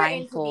more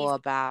mindful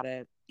about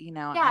it, you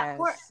know. Yeah.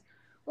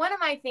 One of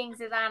my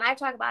things is, and I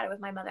talk about it with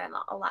my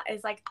mother-in-law a lot,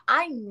 is like,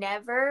 I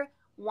never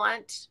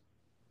want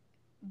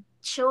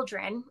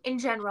children in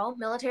general,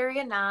 military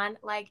and non,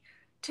 like,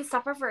 to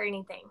suffer for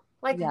anything.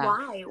 Like,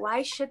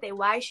 why should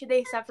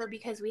they suffer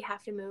because we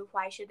have to move?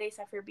 Why should they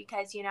suffer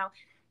because, you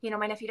know,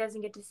 my nephew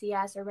doesn't get to see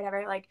us or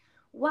whatever? Like,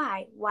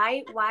 why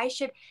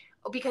should,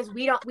 because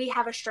we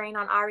have a strain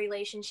on our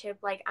relationship.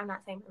 Like, I'm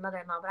not saying my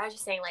mother-in-law, but I was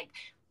just saying, like,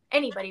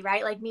 anybody,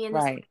 right? Like me and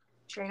this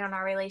strain on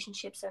our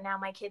relationship. So now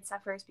my kid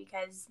suffers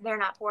because they're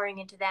not pouring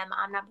into them.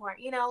 I'm not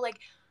pouring, you know, like,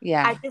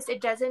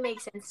 it doesn't make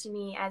sense to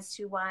me as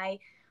to why,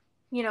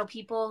 you know,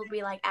 people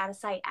be like, out of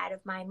sight, out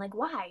of mind. Like,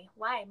 why?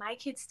 My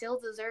kid still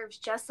deserves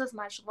just as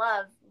much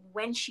love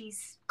when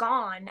she's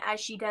gone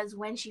as she does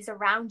when she's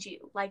around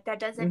you. Like, that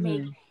doesn't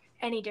make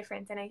any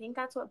difference. And I think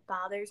that's what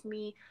bothers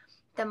me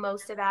the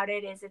most about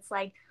it is it's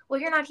like, well,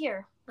 you're not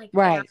here. Like,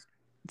 right.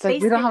 It's like,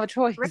 FaceTime, we don't have a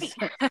choice. Great.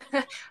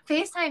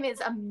 FaceTime is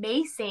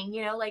amazing.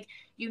 You know, like,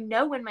 you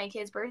know when my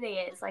kid's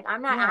birthday is. Like,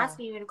 I'm not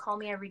asking you to call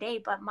me every day,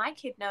 but my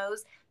kid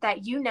knows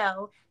that you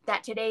know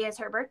that today is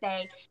her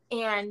birthday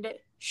and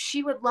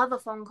she would love a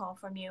phone call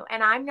from you.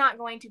 And I'm not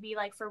going to be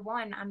like, for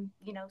one, I'm,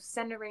 you know,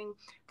 centering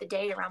the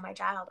day around my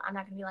child. I'm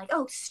not going to be like,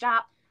 oh,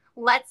 stop.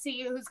 Let's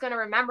see who's going to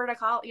remember to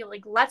call you.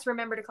 Like, let's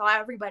remember to call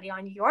everybody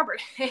on your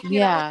birthday. You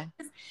know?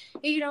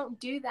 You don't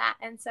do that.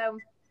 And so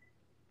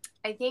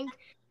I think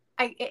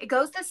it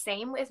goes the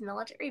same with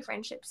military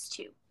friendships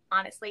too.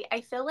 Honestly,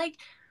 I feel like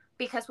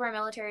because we're a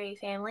military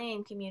family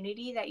and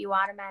community that you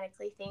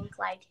automatically think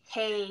like,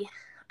 hey,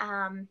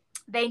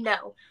 they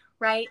know,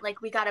 right?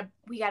 Like, we gotta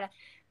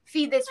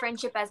feed this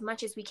friendship as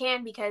much as we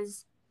can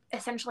because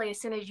essentially as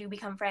soon as you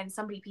become friends,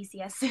 somebody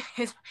PCS.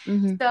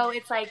 Mhm. So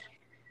it's like,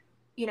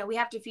 you know, we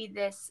have to feed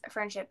this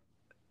friendship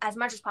as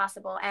much as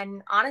possible.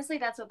 And honestly,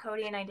 that's what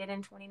Cody and I did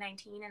in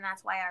 2019. And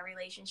that's why our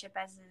relationship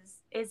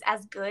is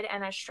as good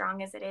and as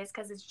strong as it is,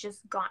 because it's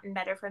just gotten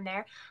better from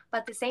there.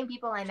 But the same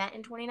people I met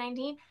in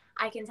 2019,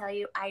 I can tell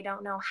you, I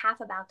don't know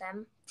half about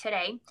them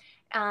today.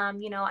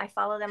 You know, I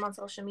follow them on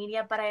social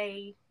media, but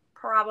I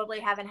probably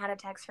haven't had a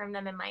text from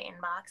them in my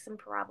inbox in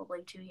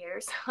probably 2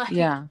 years. Like,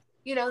 Yeah.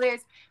 you know,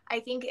 I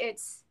think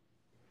it's,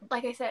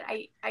 like I said,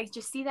 I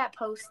just see that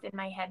post in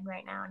my head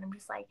right now, and I'm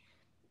just like,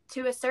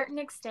 to a certain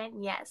extent,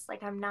 yes.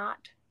 Like, I'm not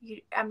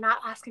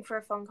asking for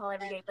a phone call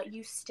every day, but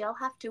you still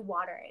have to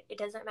water it. It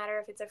doesn't matter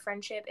if it's a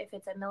friendship, if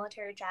it's a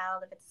military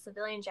child, if it's a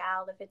civilian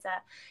child, if it's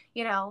a,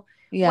 you know,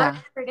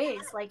 Yeah. whatever it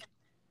is. Like,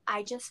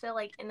 I just feel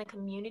like in the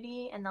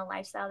community and the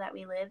lifestyle that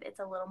we live, it's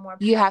a little more.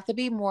 You have to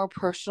be more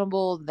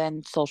personable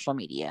than social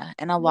media.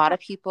 And a lot of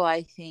people,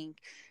 I think,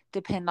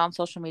 depend on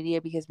social media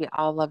because we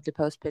all love to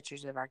post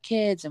pictures of our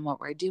kids and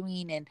what we're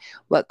doing and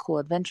what cool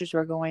adventures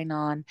we're going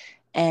on.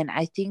 And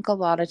I think a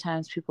lot of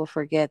times people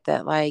forget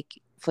that, like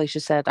Felicia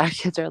said, our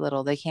kids are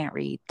little. They can't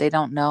read. They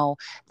don't know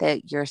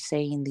that you're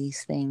saying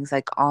these things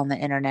like on the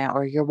internet,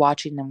 or you're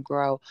watching them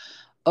grow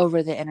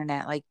over the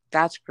internet. Like,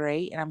 that's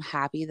great, and I'm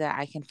happy that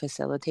I can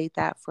facilitate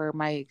that for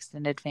my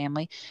extended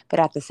family. But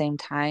at the same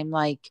time,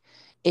 like,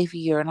 if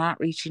you're not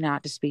reaching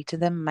out to speak to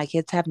them, my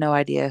kids have no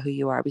idea who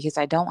you are, because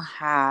I don't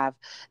have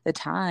the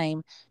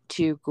time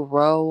to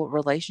grow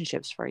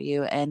relationships for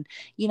you. And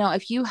you know,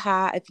 if you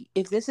have,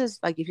 if this is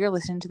like, if you're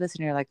listening to this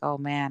and you're like, oh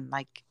man,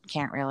 like,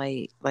 can't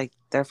relate, like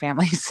their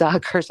families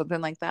suck or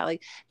something like that,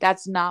 like,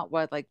 that's not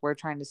what, like, we're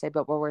trying to say.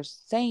 But what we're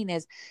saying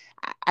is,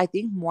 I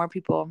think more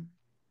people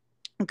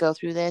go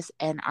through this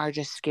and are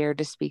just scared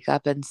to speak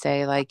up and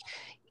say, like,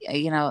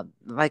 you know,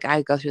 like,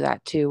 I go through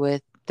that too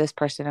with this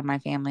person in my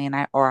family, and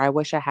I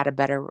wish I had a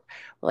better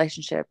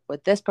relationship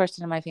with this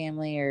person in my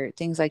family, or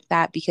things like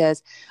that.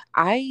 Because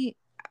I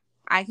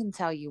I can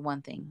tell you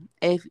one thing.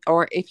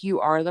 If you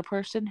are the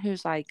person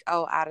who's like,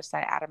 oh, out of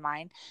sight, out of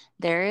mind,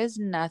 there is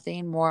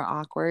nothing more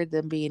awkward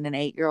than being an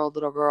 8-year-old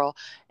little girl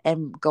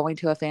and going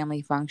to a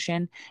family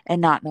function and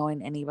not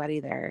knowing anybody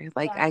there.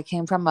 Like, Yeah. I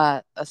came from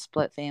a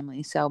split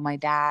family. So my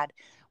dad,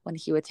 when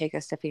he would take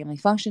us to family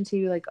functions,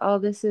 he'd be like, oh,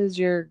 this is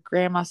your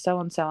grandma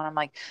so and so. And I'm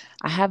like,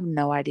 I have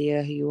no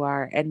idea who you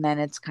are. And then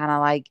it's kind of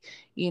like,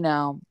 you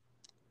know,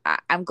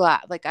 I'm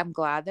glad, like, I'm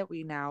glad that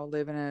we now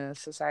live in a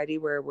society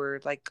where we're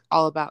like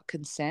all about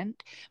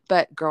consent.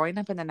 But growing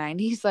up in the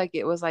 90s, like,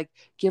 it was like,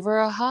 give her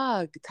a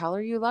hug, tell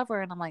her you love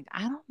her. And I'm like,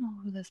 I don't know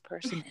who this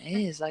person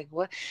is. Like,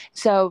 what?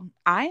 So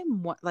I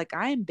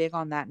am big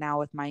on that now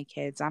with my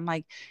kids. I'm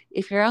like,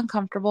 if you're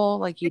uncomfortable,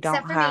 like, you Except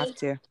don't for have me,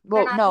 to. they're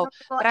Well, not no,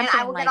 comfortable, but I'm and I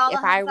saying, will get like, all the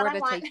if I hugs that were I to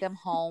want. take them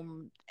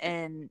home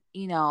and,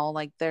 you know,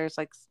 like, there's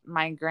like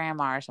my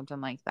grandma or something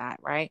like that,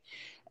 right?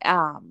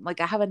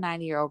 Like, I have a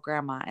 90-year-old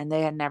grandma, and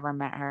they had never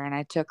met her, and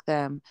I took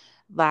them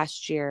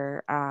last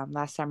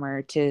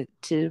summer to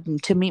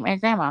meet my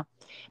grandma.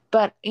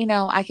 But you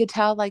know, I could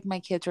tell, like, my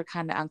kids were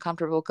kind of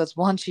uncomfortable because,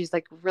 one, she's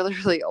like really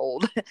really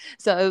old,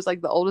 so it was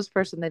like the oldest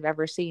person they've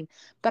ever seen.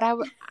 But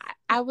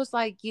I was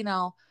like, you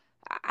know,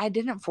 I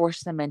didn't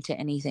force them into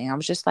anything. I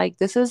was just like,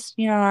 this is,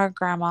 you know, our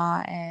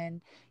grandma,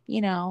 and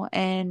you know,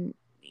 and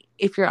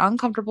if you're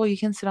uncomfortable, you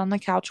can sit on the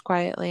couch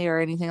quietly or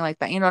anything like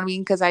that. You know what I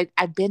mean? Because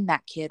I've been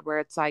that kid where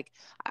it's like,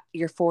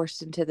 you're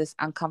forced into this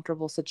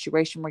uncomfortable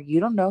situation where you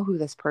don't know who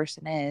this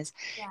person is,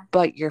 Yeah.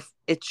 but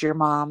it's your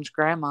mom's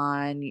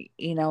grandma, and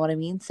you know what I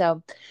mean?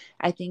 So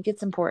I think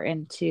it's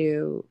important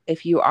to,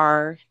 if you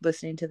are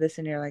listening to this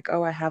and you're like,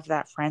 oh, I have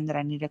that friend that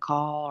I need to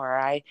call, or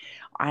I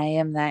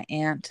am that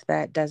aunt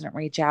that doesn't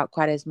reach out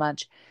quite as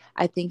much.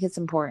 I think it's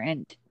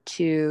important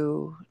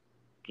to,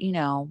 you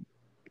know,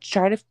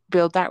 try to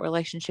build that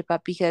relationship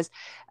up, because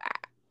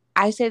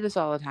I say this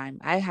all the time.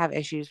 I have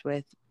issues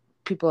with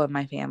people in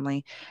my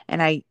family,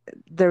 and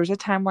there was a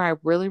time where I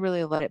really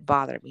really let it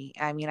bother me.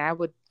 I mean,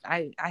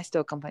 I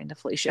still complain to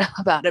Felicia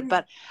about it,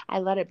 but I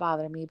let it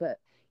bother me. But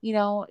you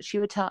know,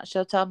 she'll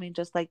tell me,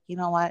 just like, you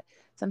know what,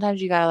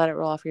 sometimes you got to let it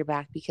roll off your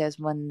back, because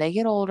when they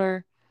get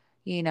older,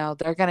 you know,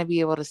 they're going to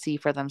be able to see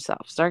for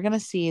themselves. They're going to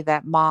see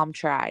that mom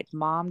tried.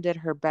 Mom did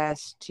her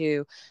best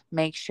to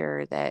make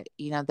sure that,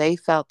 you know, they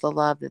felt the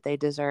love that they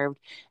deserved.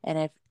 And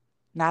if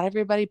not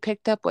everybody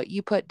picked up what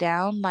you put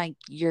down, like,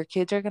 your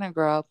kids are going to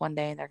grow up one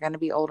day and they're going to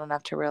be old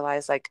enough to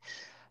realize, like,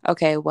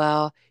 okay,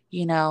 well,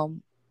 you know,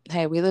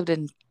 hey, we lived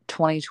in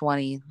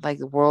 2020, like,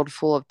 the world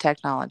full of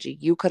technology.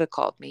 You could have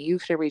called me. You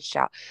could have reached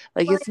out.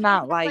 Like, Well, it's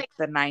not like, like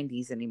the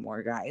 90s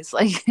anymore, guys.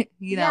 Like,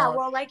 you yeah, know,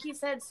 well, like you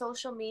said,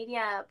 social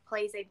media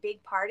plays a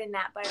big part in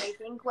that. But I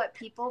think what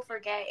people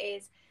forget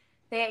is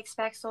they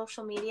expect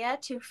social media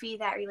to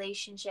feed that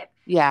relationship.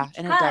 yeah,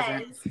 and it doesn't.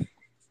 Because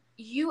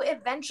you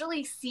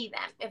eventually see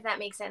them, if that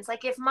makes sense.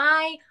 Like, if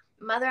my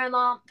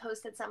mother-in-law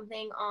posted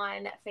something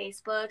on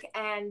Facebook,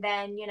 and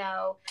then, you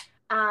know,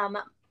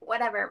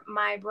 whatever,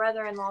 my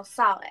brother-in-law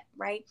saw it,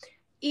 right?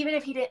 even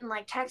if he didn't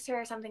like text her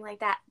or something like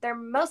that, they're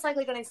most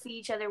likely going to see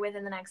each other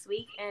within the next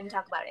week and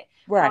talk about it.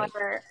 Right.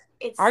 However,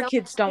 it's Our so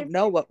kids don't different.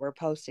 know what we're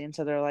posting,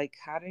 so they're like,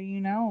 how do you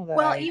know that?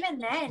 Well, even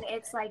then,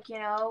 it's like, you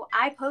know,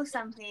 I post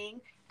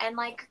something and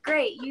like,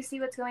 great, you see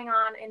what's going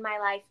on in my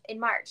life in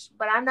March,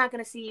 but I'm not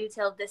going to see you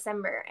till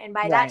December. And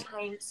by that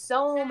time,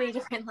 so many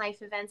different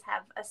life events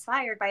have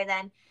aspired by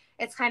then.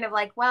 It's kind of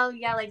like, well,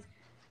 yeah, like,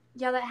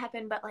 yeah, that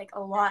happened, but like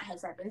a lot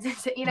has happened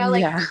since, you know,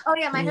 like, oh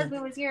yeah, my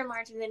husband was here in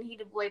March, and then he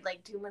deployed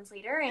like 2 months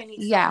later, and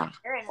he's still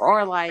here. And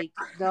or like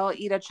they'll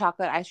eat a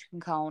chocolate ice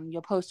cream cone,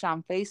 you'll post it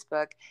on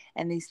Facebook,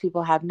 and these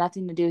people have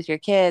nothing to do with your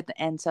kid,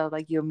 and so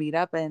like you'll meet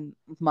up and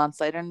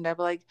months later and they'll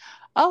be like,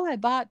 oh, I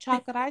bought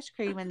chocolate ice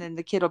cream, and then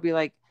the kid will be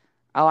like,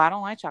 oh, I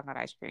don't like chocolate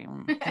ice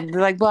cream, and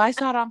they're like, well, I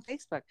saw it on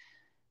Facebook.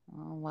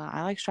 Oh, well,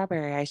 I like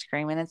strawberry ice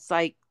cream. And it's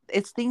like,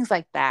 it's things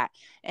like that.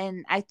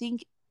 And I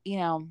think, you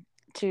know,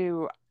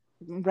 to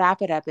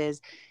wrap it up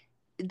is,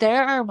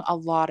 there are a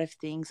lot of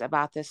things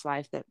about this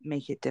life that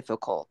make it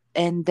difficult.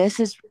 And this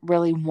is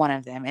really one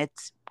of them.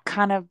 It's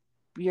kind of,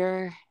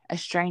 you're a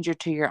stranger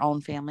to your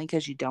own family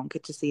because you don't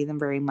get to see them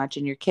very much.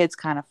 And your kids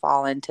kind of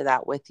fall into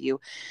that with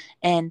you.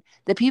 And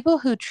the people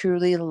who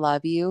truly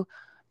love you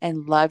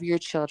and love your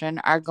children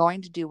are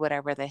going to do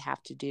whatever they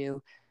have to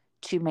do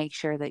to make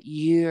sure that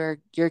your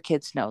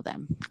kids know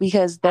them,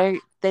 because they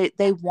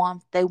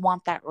want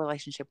that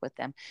relationship with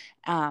them.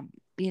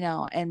 You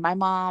know, and my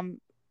mom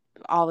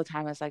all the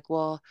time is like,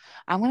 well,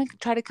 I'm going to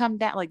try to come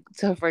down. Like,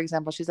 so for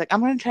example, she's like, I'm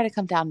going to try to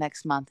come down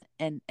next month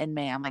in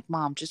May. I'm like,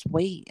 Mom, just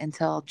wait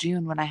until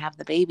June when I have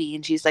the baby.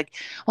 And she's like,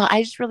 well,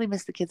 I just really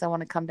miss the kids. I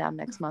want to come down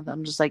next month.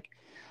 I'm just like,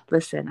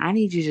 listen, I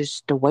need you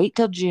just to wait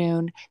till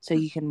June so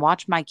you can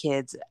watch my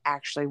kids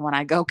actually when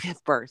I go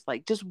give birth.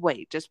 Like, just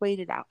wait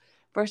it out.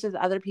 Versus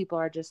other people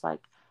are just like,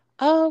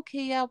 oh,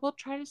 okay, yeah, we'll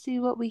try to see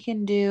what we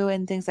can do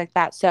and things like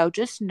that. So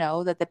just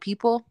know that the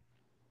people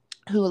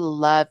who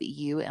love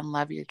you and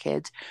love your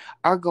kids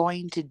are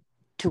going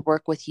to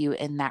work with you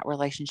in that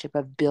relationship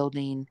of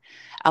building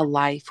a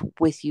life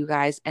with you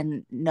guys,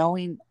 and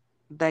knowing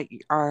that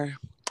you are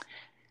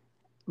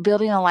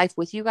building a life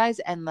with you guys,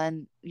 and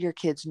then your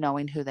kids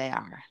knowing who they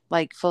are.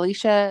 Like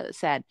Felicia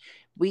said,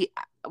 we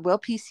will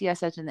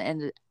PCS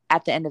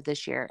at the end of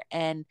this year,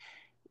 and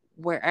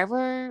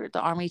wherever the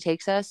Army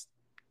takes us,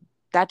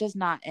 that does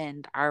not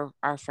end our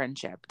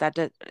friendship.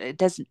 It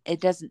doesn't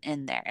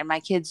end there. And my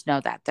kids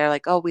know that. They're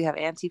like, oh, we have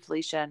Auntie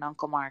Felicia and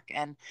Uncle Mark.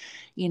 And,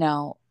 you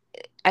know,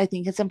 I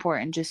think it's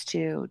important just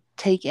to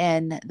take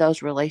in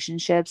those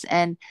relationships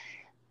and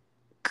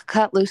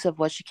cut loose of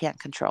what you can't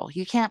control.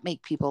 You can't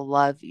make people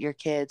love your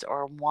kids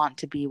or want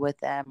to be with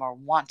them or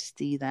want to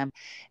see them.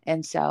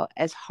 And so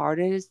as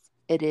hard as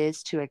it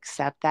is to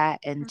accept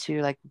that and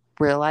to like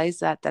realize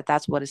that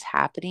that's what is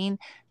happening,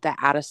 that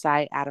out of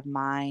sight, out of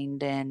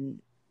mind, and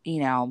you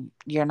know,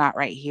 you're not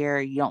right here,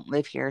 you don't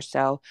live here,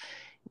 so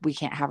we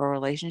can't have a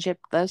relationship.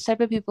 Those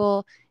type of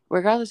people,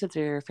 regardless if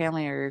they're your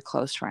family or your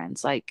close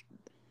friends, like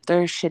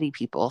they're shitty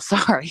people.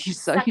 Sorry.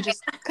 So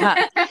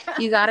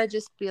you gotta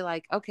just be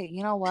like, okay,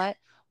 you know what?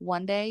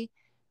 One day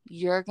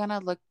you're gonna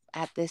look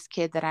at this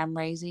kid that I'm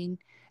raising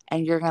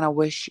and you're going to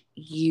wish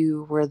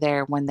you were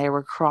there when they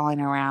were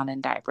crawling around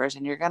in diapers,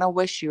 and you're going to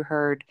wish you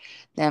heard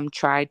them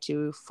try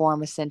to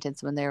form a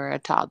sentence when they were a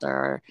toddler,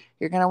 or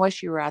you're going to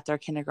wish you were at their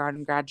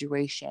kindergarten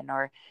graduation,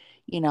 or,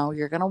 you know,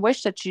 you're going to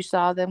wish that you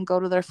saw them go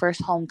to their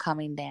first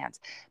homecoming dance.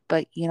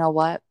 But you know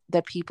what?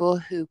 The people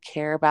who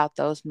care about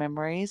those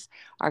memories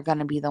are going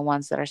to be the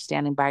ones that are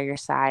standing by your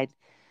side,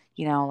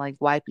 you know, like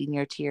wiping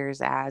your tears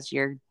as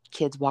your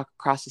kids walk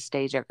across the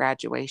stage at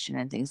graduation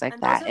and things like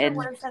that. Those are the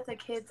ones that the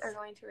kids are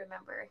going to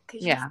remember.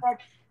 Because you said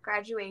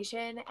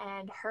graduation,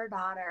 and her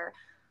daughter,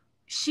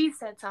 she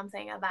said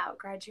something about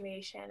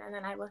graduation, and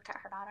then I looked at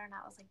her daughter and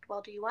I was like,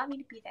 well, do you want me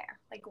to be there?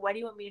 Like, what do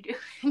you want me to do?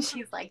 And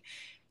she's like,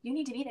 you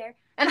need to be there.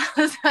 And I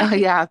was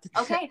like,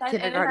 okay. And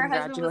then her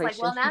husband was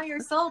like, well, now you're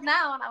sold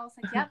now. And I was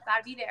like, yep,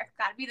 gotta be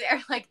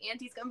there. Like,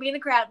 Auntie's gonna be in the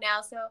crowd now.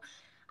 So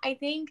I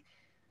think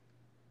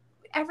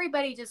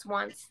everybody just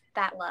wants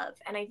that love.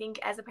 And I think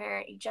as a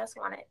parent, you just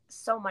want it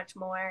so much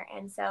more.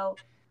 And so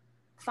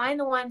find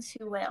the ones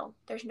who will.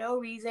 There's no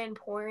reason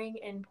pouring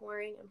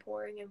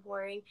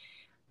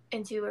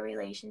into a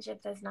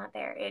relationship that's not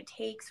there. It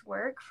takes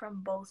work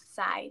from both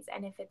sides.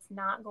 And if it's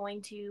not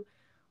going to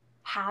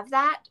have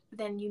that,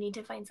 then you need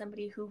to find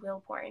somebody who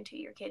will pour into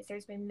your kids.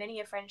 There's been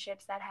many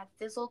friendships that have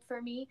fizzled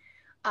for me.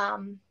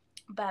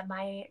 But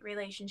my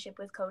relationship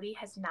with Cody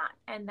has not.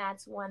 And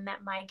that's one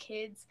that my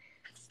kids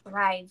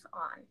thrive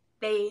on.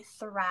 They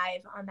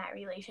thrive on that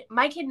relation.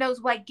 My kid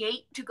knows what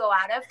gate to go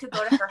out of to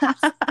go to her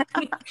house.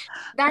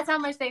 That's how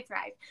much they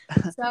thrive.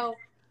 So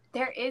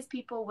there is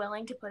people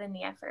willing to put in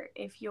the effort.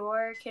 If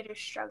your kid is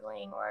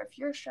struggling, or if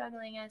you're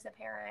struggling as a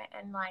parent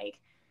and like,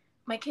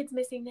 my kid's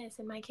missing this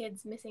and my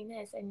kid's missing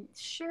this, and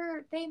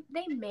sure, they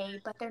may,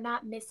 but they're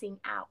not missing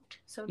out.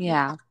 So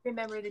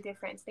remember the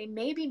difference. They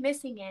may be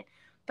missing it,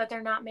 but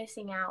they're not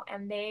missing out,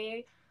 and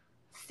they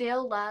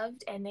feel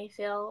loved and they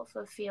feel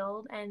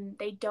fulfilled, and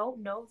they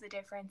don't know the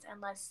difference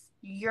unless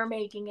you're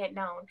making it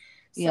known.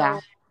 So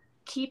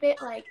keep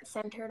it like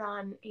centered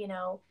on,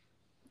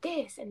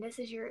 this, and this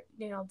is your,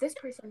 this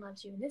person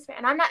loves you, and this,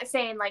 and I'm not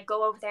saying like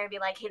go over there and be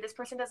like, hey, this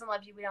person doesn't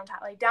love you, we don't talk,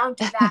 like don't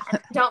do that,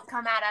 and don't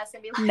come at us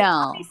and be like,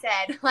 No. Poppy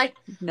said, like,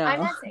 No. I'm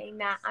not saying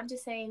that. I'm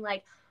just saying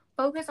like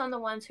focus on the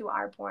ones who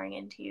are pouring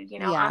into you.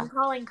 Yeah. I'm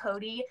calling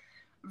Cody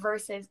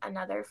versus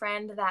another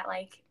friend that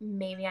like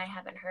maybe I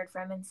haven't heard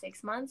from in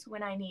 6 months,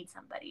 when I need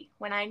somebody,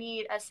 when I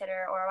need a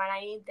sitter, or when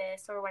I need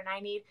this, or when I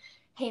need,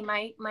 hey,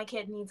 my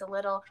kid needs a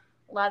little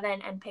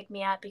loving and pick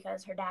me up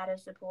because her dad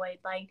is deployed.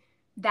 Like,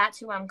 that's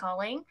who I'm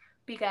calling,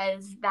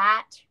 because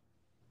that's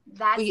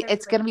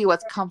it's going to be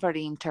what's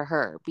comforting to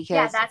her,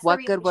 because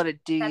what good would it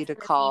do you to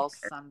call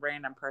some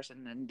random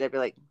person and they'd be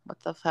like, what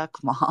the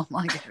fuck, mom?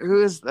 Like,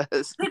 who is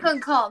this? Click on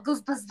call,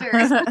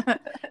 Ghostbusters.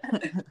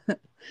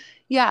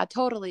 Yeah,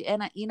 totally.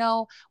 And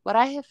what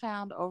I have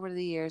found over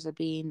the years of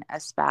being a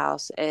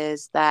spouse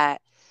is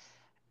that,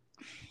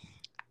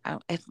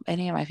 if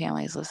any of my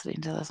family is listening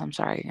to this, I'm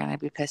sorry, you're going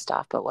to be pissed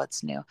off, but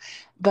what's new?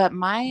 But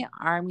my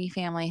Army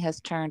family has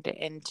turned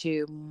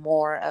into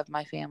more of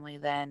my family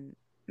than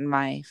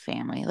my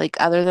family. Like,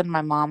 other than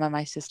my mom and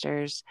my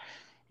sisters,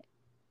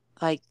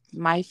 like,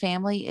 my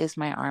family is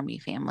my Army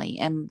family.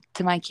 And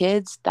to my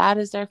kids, that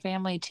is their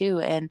family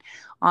too. And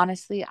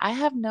honestly, I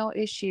have no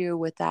issue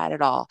with that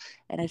at all.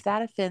 And if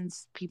that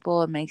offends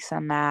people and makes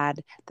them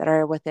mad that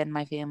are within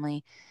my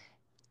family,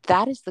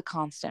 that is the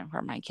constant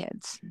for my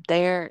kids.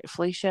 They're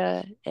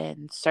Felicia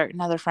and certain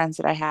other friends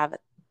that I have.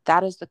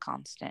 That is the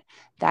constant.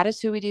 That is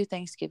who we do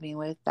Thanksgiving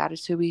with. That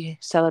is who we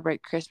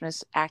celebrate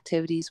Christmas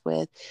activities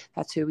with.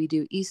 That's who we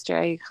do Easter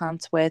egg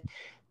hunts with.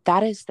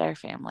 That is their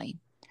family.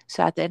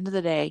 So at the end of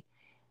the day,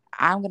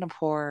 I'm going to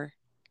pour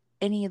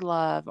any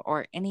love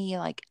or any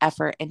like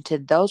effort into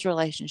those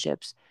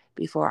relationships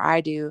before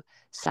I do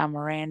some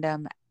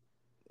random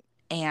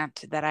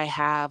aunt that I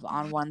have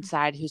on one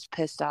side who's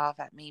pissed off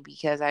at me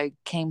because I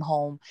came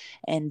home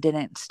and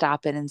didn't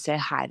stop in and say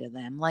hi to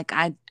them. Like,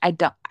 I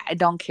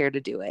don't care to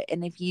do it.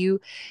 And if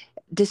you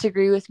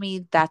disagree with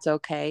me, that's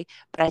okay.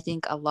 But I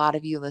think a lot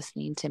of you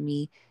listening to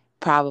me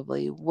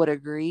probably would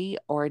agree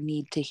or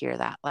need to hear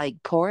that.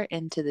 Like, pour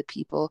into the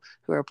people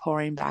who are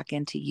pouring back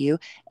into you,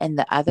 and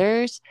the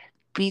others,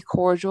 be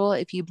cordial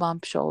if you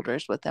bump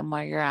shoulders with them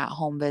while you're at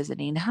home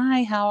visiting.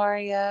 Hi, how are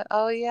you?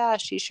 Oh yeah,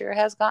 she sure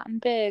has gotten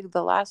big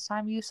the last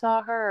time you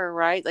saw her,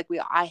 right? Like,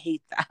 I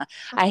hate that.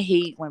 I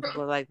hate when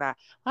people are like that.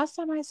 Last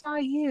time I saw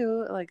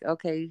you, like,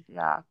 okay,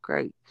 yeah,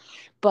 great.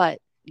 But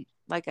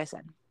like I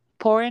said,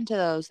 pour into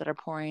those that are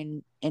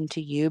pouring into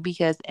you,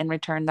 because in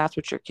return, that's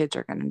what your kids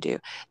are going to do.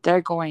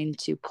 They're going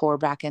to pour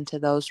back into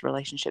those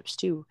relationships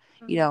too.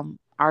 Mm-hmm.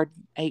 Our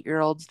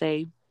 8-year-olds,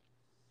 they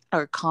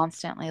are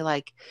constantly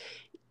like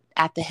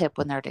at the hip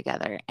when they're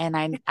together.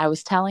 And I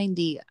was telling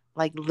Dee,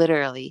 like,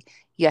 literally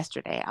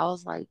yesterday, I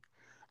was like,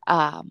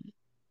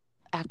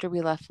 after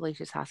we left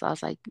Felicia's house, I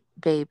was like,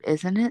 babe,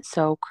 isn't it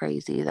so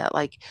crazy that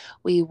like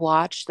we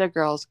watched the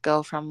girls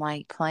go from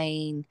like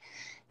playing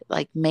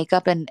like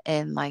makeup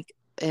and like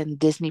in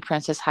Disney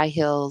princess high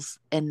heels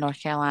in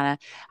North Carolina.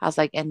 I was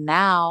like, and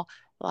now,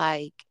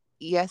 like,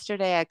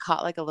 yesterday I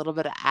caught like a little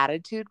bit of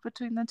attitude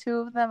between the two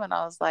of them, and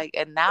I was like,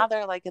 and now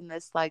they're like in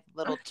this like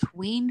little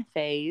tween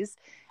phase.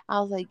 I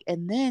was like,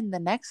 and then the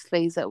next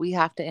phase that we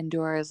have to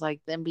endure is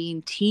like them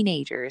being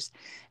teenagers.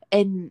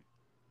 And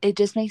it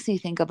just makes me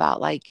think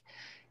about like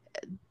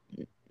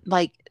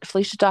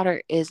Felicia's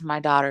daughter is my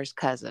daughter's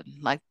cousin.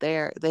 Like,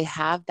 they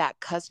have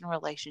that cousin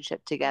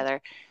relationship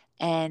together.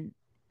 And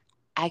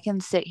I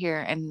can sit here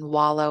and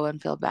wallow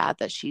and feel bad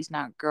that she's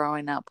not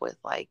growing up with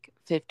like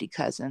 50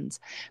 cousins,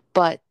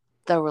 but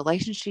the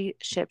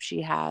relationship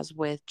she has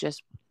with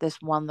just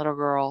this one little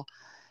girl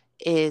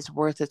is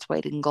worth its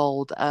weight in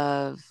gold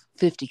of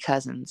 50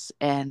 cousins.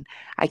 And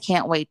I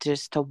can't wait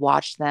just to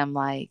watch them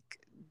like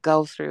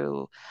go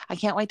through. I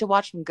can't wait to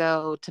watch them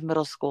go to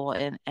middle school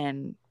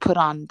and put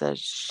on the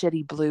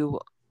shitty blue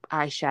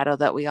eyeshadow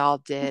that we all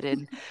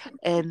did.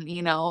 And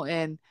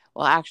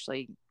well,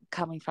 actually,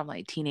 coming from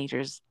like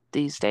teenagers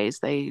these days,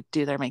 they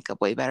do their makeup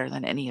way better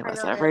than any of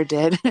us ever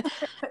did.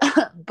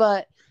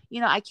 But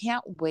I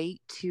can't wait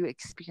to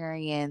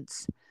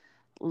experience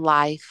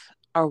life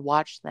or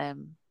watch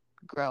them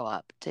grow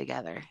up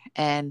together.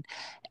 And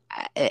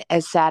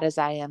as sad as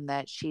I am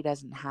that she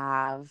doesn't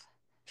have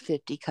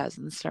 50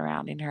 cousins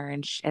surrounding her,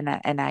 and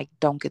I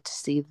don't get to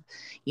see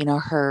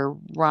her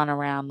run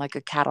around like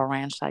a cattle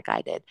ranch like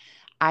I did,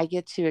 I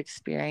get to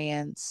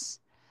experience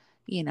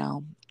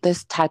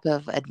this type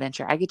of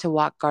adventure. I get to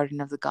walk Garden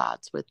of the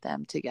Gods with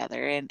them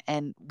together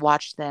and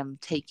watch them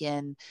take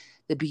in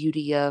the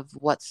beauty of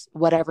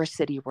whatever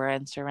city we're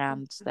in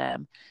surrounds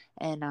them.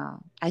 And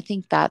I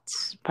think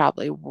that's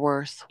probably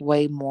worth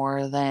way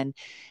more than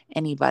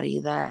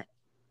anybody that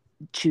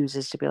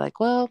chooses to be like,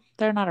 well,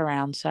 they're not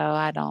around, so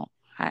I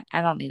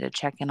don't need to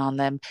check in on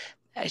them.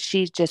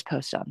 She just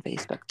posted on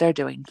Facebook. They're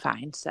doing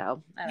fine.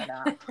 So I don't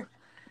know.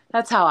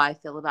 That's how I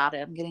feel about it.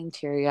 I'm getting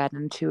teary-eyed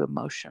and too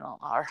emotional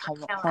or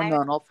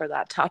hormonal for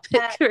that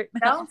topic right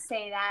now. Don't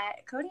say that.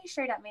 Cody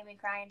straight up made me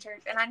cry in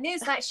church. And I knew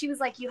that she was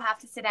like, you have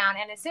to sit down.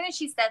 And as soon as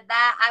she said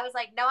that, I was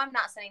like, no, I'm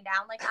not sitting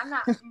down. Like, I'm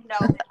not, no,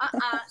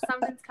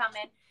 something's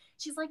coming.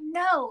 She's like,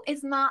 no,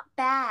 it's not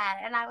bad.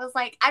 And I was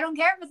like, I don't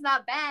care if it's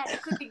not bad.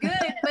 It could be good,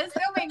 but it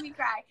still made me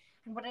cry.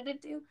 And what did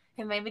it do?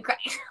 It made me cry.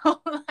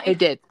 It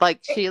did.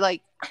 Like, she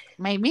like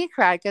made me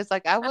cry because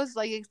like I was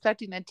like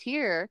expecting a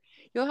tear.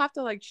 You'll have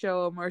to like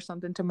show them or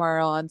something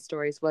tomorrow on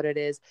stories what it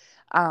is.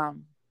 I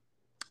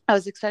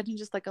was expecting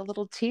just like a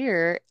little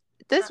tear.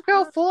 This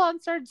girl full on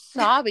started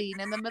sobbing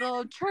in the middle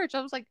of church.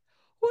 I was like,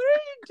 what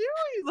are you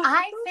doing? Like,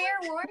 I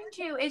fair warned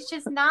you. It's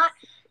just not,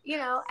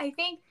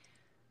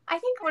 I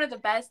think one of the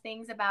best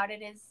things about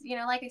it is,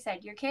 like I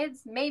said, your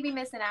kids may be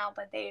missing out,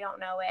 but they don't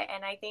know it.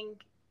 And I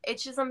think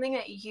it's just something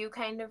that you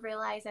kind of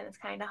realize, and it's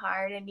kind of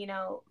hard. And,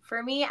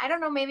 for me, I don't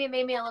know, maybe it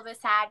made me a little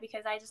bit sad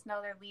because I just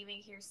know they're leaving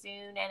here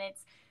soon. And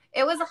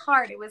it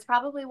was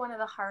probably one of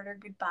the harder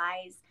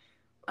goodbyes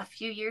a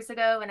few years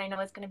ago. And I know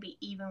it's going to be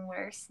even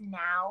worse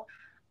now.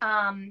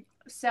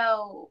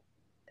 So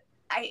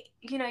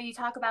you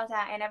talk about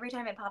that, and every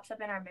time it pops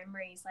up in our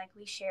memories, like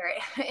we share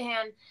it.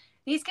 And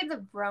these kids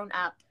have grown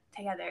up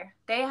together.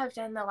 They have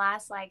done the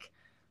last like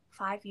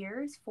 4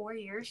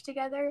 years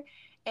together,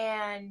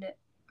 and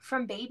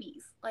from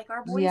babies, like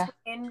our boys were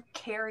in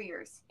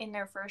carriers in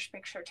their first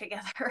picture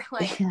together.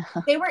 Like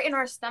they were in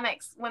our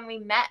stomachs when we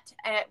met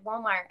at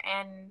Walmart,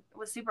 and it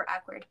was super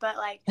awkward. But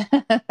like,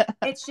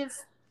 it's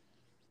just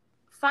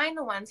find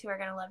the ones who are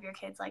going to love your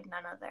kids like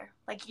none other.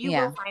 Like you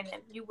will find them.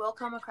 You will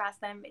come across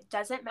them. It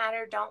doesn't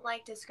matter. Don't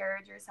like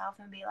discourage yourself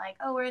and be like,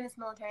 oh, we're in this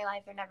military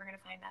life. They're never going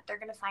to find that. They're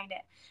going to find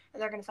it.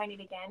 And they're going to find it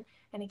again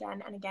and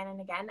again and again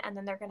and again. And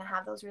then they're going to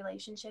have those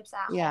relationships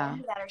at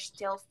home that are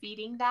still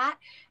feeding that.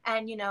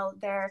 And,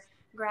 their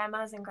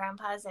grandmas and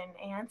grandpas and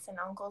aunts and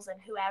uncles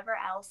and whoever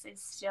else is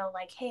still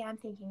like, hey, I'm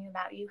thinking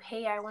about you.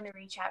 Hey, I want to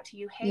reach out to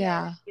you. Hey,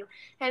 I love you.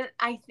 And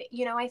I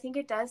think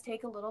it does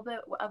take a little bit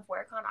of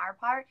work on our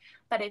part,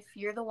 but if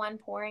you're the one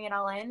pouring it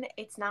all in,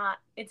 it's not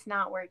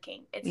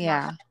working. That's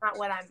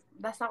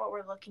not what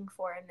we're looking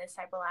for in this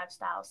type of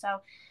lifestyle. So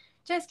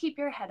just keep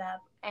your head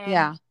up.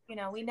 And,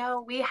 we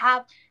know we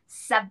have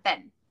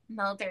 7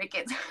 military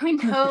kids. We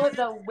know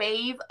the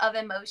wave of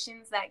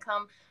emotions that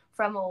come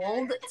from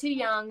old to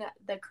young,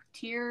 the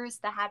tears,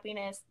 the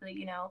happiness, the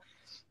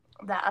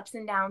ups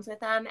and downs with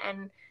them.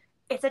 And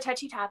it's a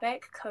touchy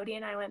topic. Cody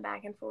and I went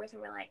back and forth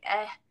and we're like,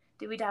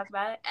 did we talk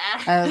about it?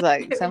 I was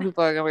like, some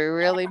people are going to be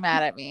really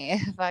mad at me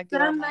if I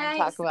get on there and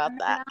talk about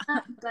that.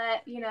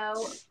 But,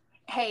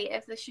 hey,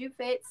 if the shoe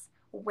fits,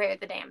 wear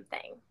the damn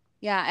thing.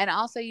 Yeah. And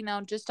also,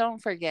 just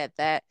don't forget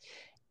that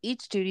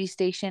each duty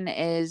station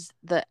is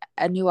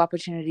a new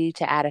opportunity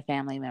to add a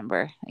family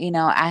member.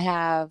 I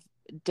have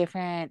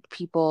different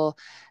people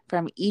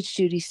from each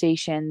duty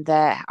station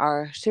that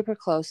are super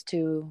close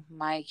to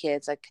my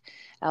kids. Like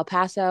El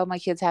Paso, my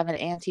kids have an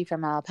auntie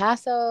from El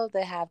Paso.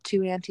 They have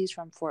 2 aunties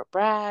from Fort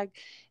Bragg.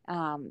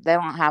 They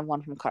don't have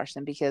one from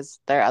Carson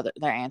because their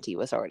auntie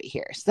was already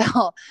here.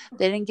 So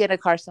they didn't get a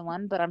Carson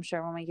one, but I'm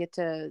sure when we get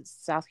to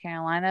South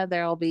Carolina,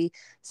 there will be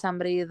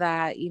somebody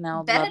that,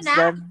 loves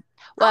them.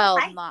 Well,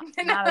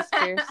 not as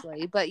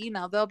fiercely, but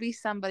there'll be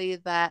somebody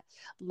that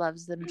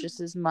loves them just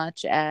as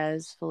much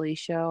as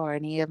Felicia or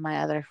any of my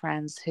other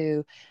friends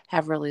who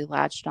have really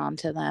latched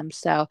onto them.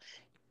 So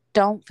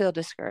don't feel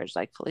discouraged.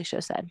 Like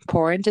Felicia said,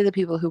 pour into the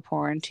people who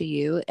pour into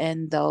you,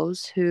 and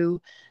those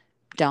who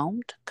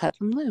don't, cut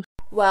them loose.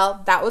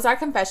 Well, that was our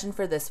confession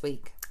for this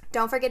week.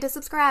 Don't forget to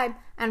subscribe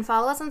and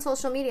follow us on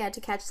social media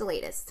to catch the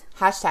latest.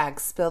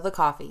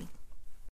 #SpillTheCoffee.